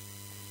mwanaume.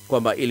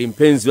 Kwamba ili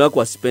mpenzi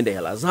wako asipende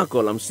hela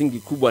zako, la msingi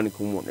kubwa ni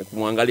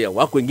kumwangalia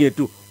wako wengine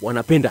tu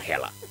wanapenda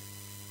hela.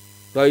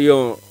 Kwa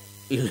hiyo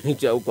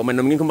kwa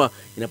maana mengine kama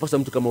inapasa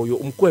mtu kama huyo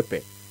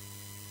umkwepe.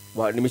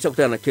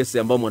 Nimeshakutana na kesi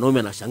ambayo mwanaume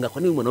anashangaa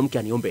kwa nini mwanamke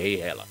aniombe yeye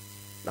hela.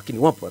 Lakini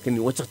wapo, lakini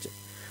ni wachache.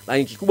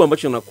 Lakini kikubwa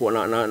ambacho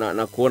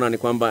nakuona ni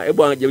kwamba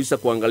hebu anajaribu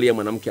kuangalia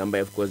mwanamke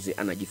ambaye of course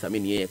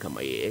anajithamini yeye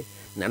kama yeye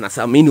na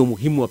anathamini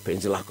umuhimu wa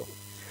penzi lako.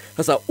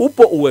 Sasa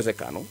upo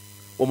uwezekano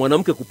wa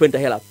mwanamke kupenda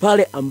hela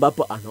pale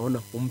ambapo anaona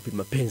humpi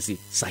mapenzi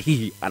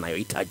sahihi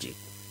anayohitaji.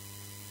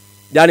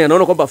 Yaani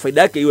anaona kwamba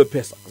faida yake iwe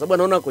pesa. Kwa sababu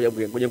anaona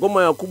kwenye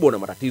ngoma ya kubwa na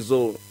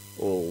matatizo,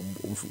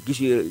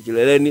 umfukishi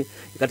kileleni,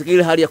 katika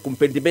ile hali ya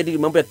kumpendipendi,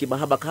 mambo ya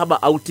kimahaba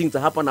outings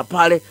hapa na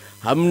pale,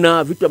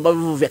 hamna vitu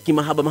ambavyo vya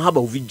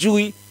kimahaba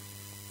huvijui.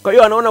 Kwa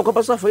hiyo anaona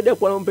kwamba sasa faida ya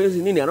kuwa na mpenzi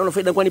nini? Anaona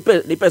faida kwa ni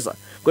pesa.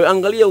 Kwa hiyo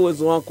angalia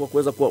uwezo wako wa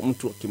kuweza kuwa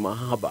mtu wa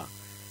kimahaba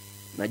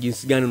na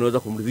jinsi gani unaweza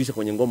kumridhisha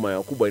kwenye ngoma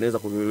ya kubwa, inaweza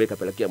kuvileka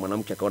pelekea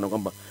mwanamke akaona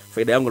kwamba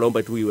faida yangu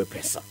naomba tu iwe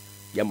pesa.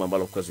 Jambo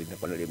ambalo kwa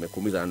kweli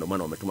limekuumiza na ndio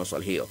maana wametuma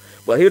swali hilo.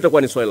 Kwa hiyo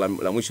itakuwa ni swali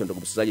la mwisho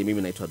ndugu msikilizaji.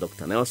 Mimi naitwa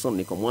Dr. Nelson,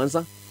 niko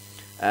Mwanza.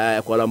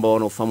 Kwa wale ambao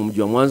wanaofahamu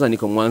mji wa Mwanza,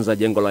 niko Mwanza,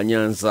 jengo la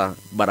Nyanza,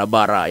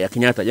 barabara ya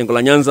Kenyatta. Jengo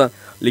la Nyanza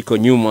liko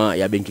nyuma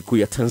ya Benki Kuu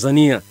ya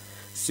Tanzania.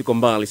 Siko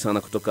mbali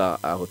sana kutoka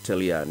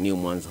hoteli ya New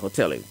Mwanza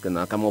Hotel.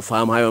 Na kama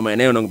ufahamu hayo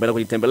maeneo na ungependa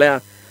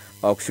kujitembelea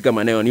au kufika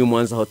maeneo ya New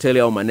Mwanza Hotel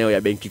au maeneo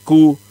ya Benki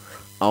Kuu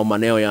au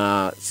maeneo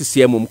ya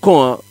CCM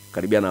mkoa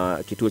karibia na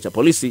kituo cha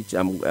polisi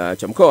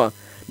cha mkoa,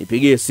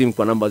 nipigie simu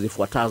kwa namba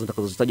zifuatazo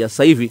nitakazozitaja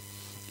sasa hivi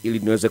ili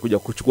niweze kuja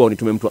kuchukua au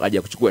nitume mtu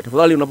aje kuchukua.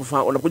 Tafadhali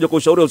unapokuja kwa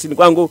ushauri ofisini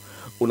kwangu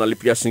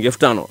unalipia shilingi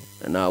 5,000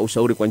 na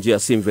ushauri kwa njia ya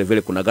simu vile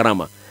vile kuna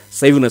gharama.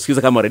 Sasa hivi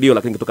unasikiza kama radio,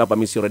 lakini kutoka hapa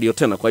mimi sio radio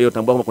tena. Kwa hiyo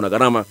tambua kama kuna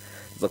gharama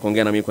za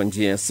kuongea na mimi kwa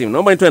njia ya simu.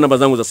 Naomba nitoe namba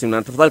zangu za simu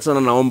na tafadhali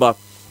sana naomba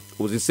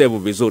uzisave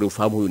vizuri,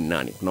 ufahamu huyu ni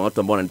nani. Kuna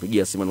watu ambao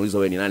wananipigia simu wanauliza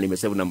wewe ni nani,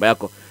 nimesave namba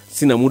yako.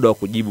 Sina muda wa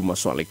kujibu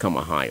maswali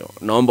kama hayo.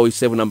 Naomba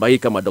uisave namba hii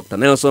kama Dr.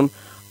 Nelson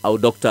au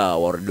Dr.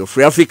 wa Radio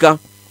Free Africa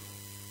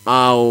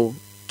au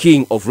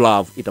King of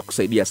Love,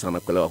 itakusaidia sana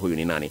kuelewa huyu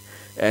ni nani.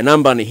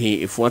 Namba ni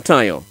hii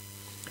ifuatayo: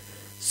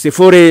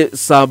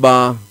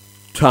 0754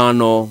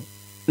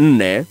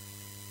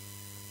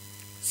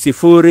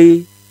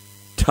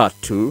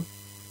 03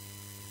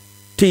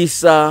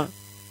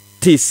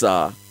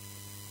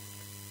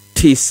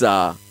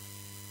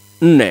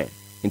 9994.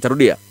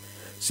 Nitarudia: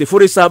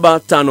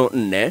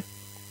 0754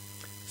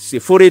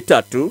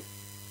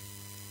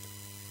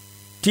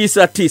 03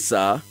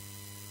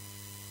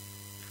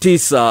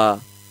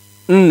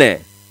 9994.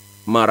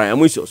 Mara ya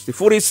mwisho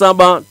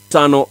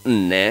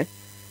 0754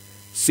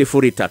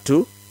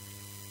 03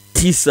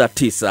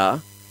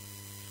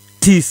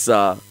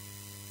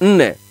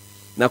 9994.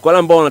 Na kwa wale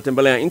ambao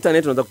wanatembelea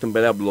internet, unaweza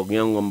kutembelea blog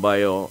yangu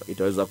ambayo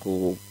itaweza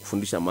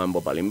kufundisha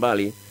mambo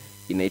mbalimbali.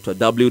 Inaitwa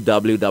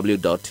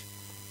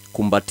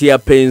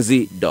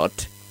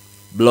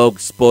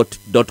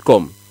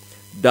www.kumbatiapenzi.blogspot.com.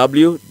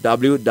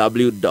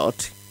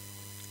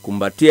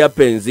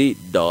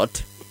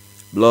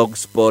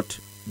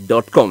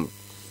 www.kumbatiapenzi.blogspot.com.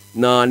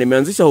 Na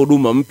nimeanzisha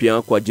huduma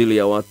mpya kwa ajili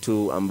ya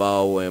watu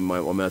ambao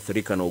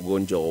wameathirika na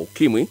ugonjwa wa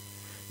ukimwi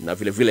na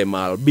vile vile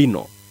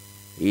maalbino.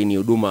 Hii ni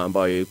huduma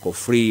ambayo iko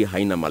free,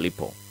 haina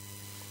malipo.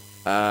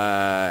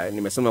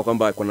 Nimesema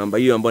kwamba kwa namba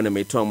hiyo ambayo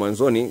nimeitoa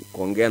mwanzoni,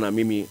 kuongea na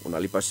mimi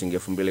unalipa shilingi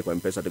 2,000 kwa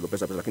M-Pesa, Tigo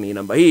Pesa, lakini hii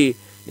namba hii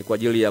ni kwa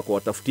ajili ya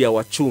kuwatafutia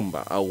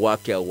wachumba au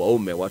wake au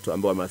waume, watu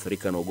ambao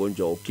wameathirika na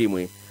ugonjwa wa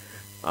ukimwi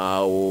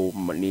au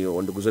ni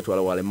ndugu zetu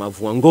wale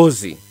walemavu wa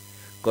ngozi.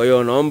 Kwa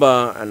hiyo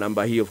naomba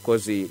namba hii of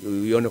course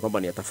uione kwamba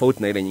ni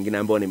tofauti na ile nyingine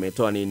ambayo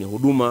nimetoa. Ni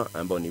huduma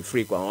ambayo ni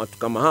free kwa watu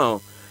kama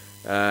hao.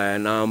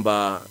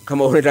 Naomba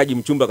kama unahitaji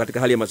mchumba katika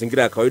hali ya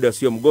mazingira ya kawaida,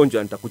 sio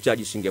mgonjwa,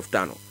 nitakuchaji shilingi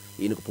 5,000.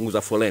 Hii ni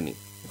kupunguza foleni.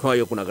 Kwa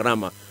hiyo kuna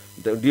gharama.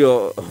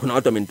 Ndio kuna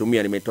watu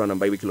wamenitumia, nimetoa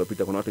namba hii wiki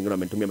iliyopita, kuna watu wengine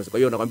wamenitumia. Kwa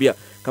hiyo nakwambia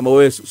kama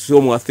wewe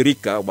sio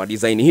muathirika wa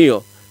design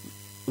hiyo,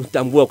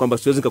 utambua kwamba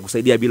siwezi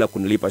kukusaidia bila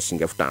kunilipa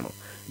shilingi 5,000.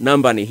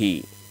 Namba ni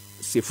hii: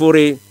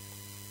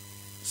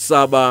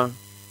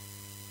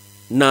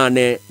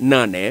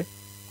 0788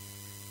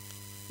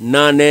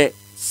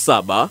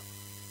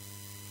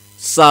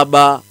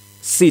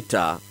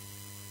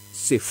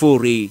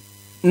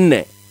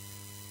 07887604.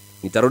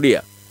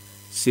 Nitarudia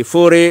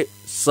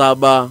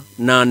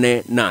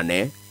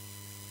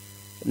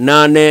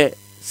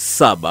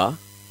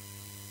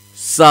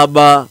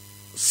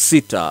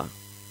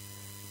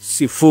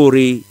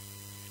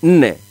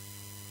 0788876004.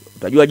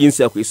 Utajua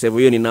jinsi ya kuisave.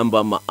 Hiyo ni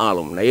namba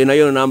maalum, na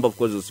hiyo namba of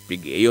course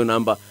usipige hiyo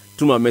namba.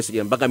 Tuma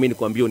message mpaka mimi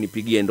nikwambie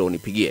unipigie, ndio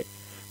unipigie.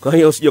 Kwa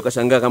hiyo usije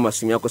ukashangaa kama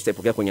simu yako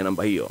sitapokea kwenye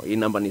namba hiyo. Hii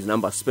namba ni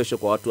namba special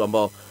kwa watu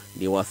ambao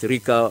ni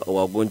waathirika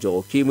wa ugonjwa wa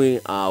ukimwi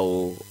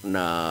au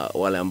na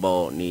wale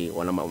ambao ni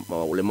wana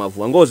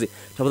ulemavu wa ngozi.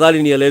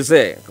 Tafadhali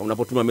nielezee kama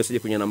unapotuma message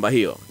kwenye namba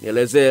hiyo,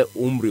 nielezee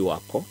umri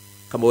wako.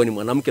 Kama wewe ni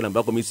mwanamke, namba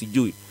yako mimi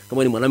sijui. Kama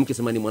wewe ni mwanamke,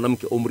 sema ni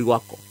mwanamke, umri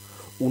wako.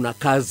 Una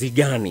kazi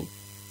gani?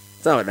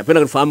 Sawa,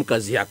 napenda kufahamu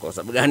kazi yako.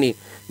 Sababu gani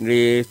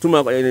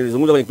nilizungumza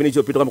kwenye kipindi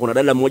kilichopita kama kuna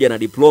dada mmoja na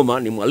diploma,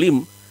 ni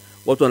mwalimu.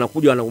 Watu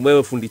wanakuja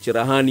wanakumewe fundi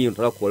cherehani,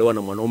 unataka kuolewa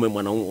na mwanaume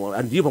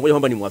ndio pamoja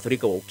kwamba ni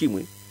mwathirika wa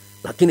ukimwi,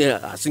 lakini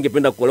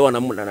asingependa kuolewa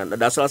na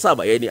darasa la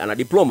 7, yeye ana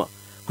diploma.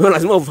 Kwa hiyo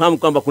lazima ufahamu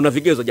kwamba kuna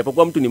vigezo,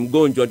 japokuwa mtu ni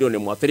mgonjwa ndio ni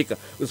mwathirika.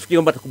 Usifikiri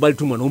kwamba atakubali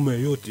tu mwanaume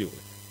yote yule.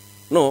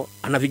 No,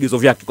 ana vigezo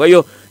vyake. Kwa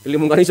hiyo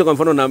nilimuunganisha kwa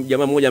mfano na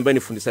jamaa mmoja ambaye ni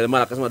fundi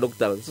seremala, akasema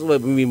daktari, sasa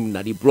mimi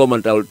nina diploma,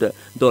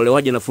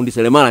 nitaolewaje na fundi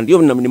seremala?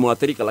 Ndio ni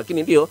mwathirika,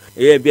 lakini ndio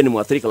yeye pia ni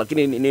mwathirika,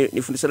 lakini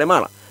ni fundi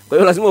seremala. Kwa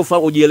hiyo lazima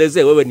ufahamu,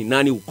 ujielezee wewe ni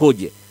nani,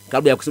 ukoje,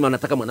 kabla ya kusema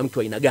nataka mwanamke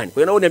wa aina gani.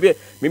 Kwa hiyo niambie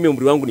mimi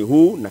umri wangu ni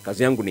huu na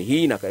kazi yangu ni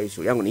hii na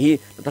shughuli yangu ni hii,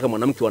 nataka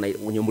mwanamke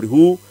mwenye umri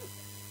huu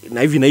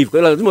na hivi na hivi. Kwa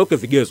hiyo lazima uweke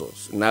vigezo.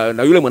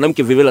 Na yule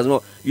mwanamke vile lazima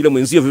yule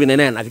mwenzio vile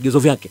naye ana vigezo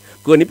vyake.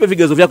 Kwa hiyo nipe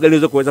vigezo vyako ili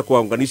niweze kuweza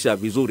kuwaunganisha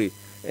vizuri,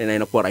 na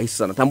inakuwa rahisi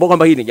sana. Tambua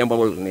kwamba hii ni jambo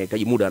ambalo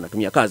linahitaji muda na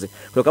tumia kazi.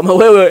 Kwa hiyo kama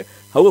wewe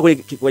hauko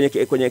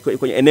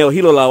kwenye eneo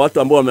hilo la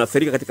watu ambao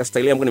wameathirika katika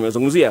staili yangu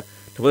nimezungumzia,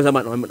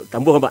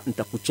 tambua kwamba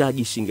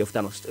nitakuchaji shilingi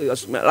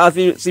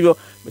 5000. Sivyo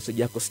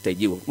message yako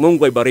sitajibu.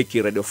 Mungu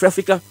aibariki Radio Free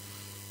Africa.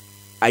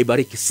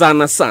 Aibariki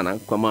sana sana,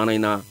 kwa maana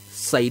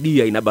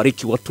inasaidia,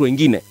 inabariki watu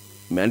wengine.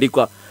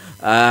 Imeandikwa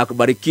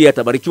kubarikia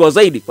atabarikiwa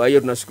zaidi. Kwa hiyo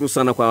tunashukuru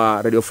sana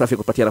kwa Radio Free Africa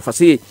kupatia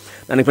nafasi hii,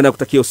 na ningependa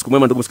kutakia usiku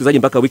mwema ndugu msikilizaji,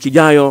 mpaka wiki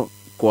ijayo.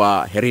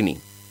 Kwa herini.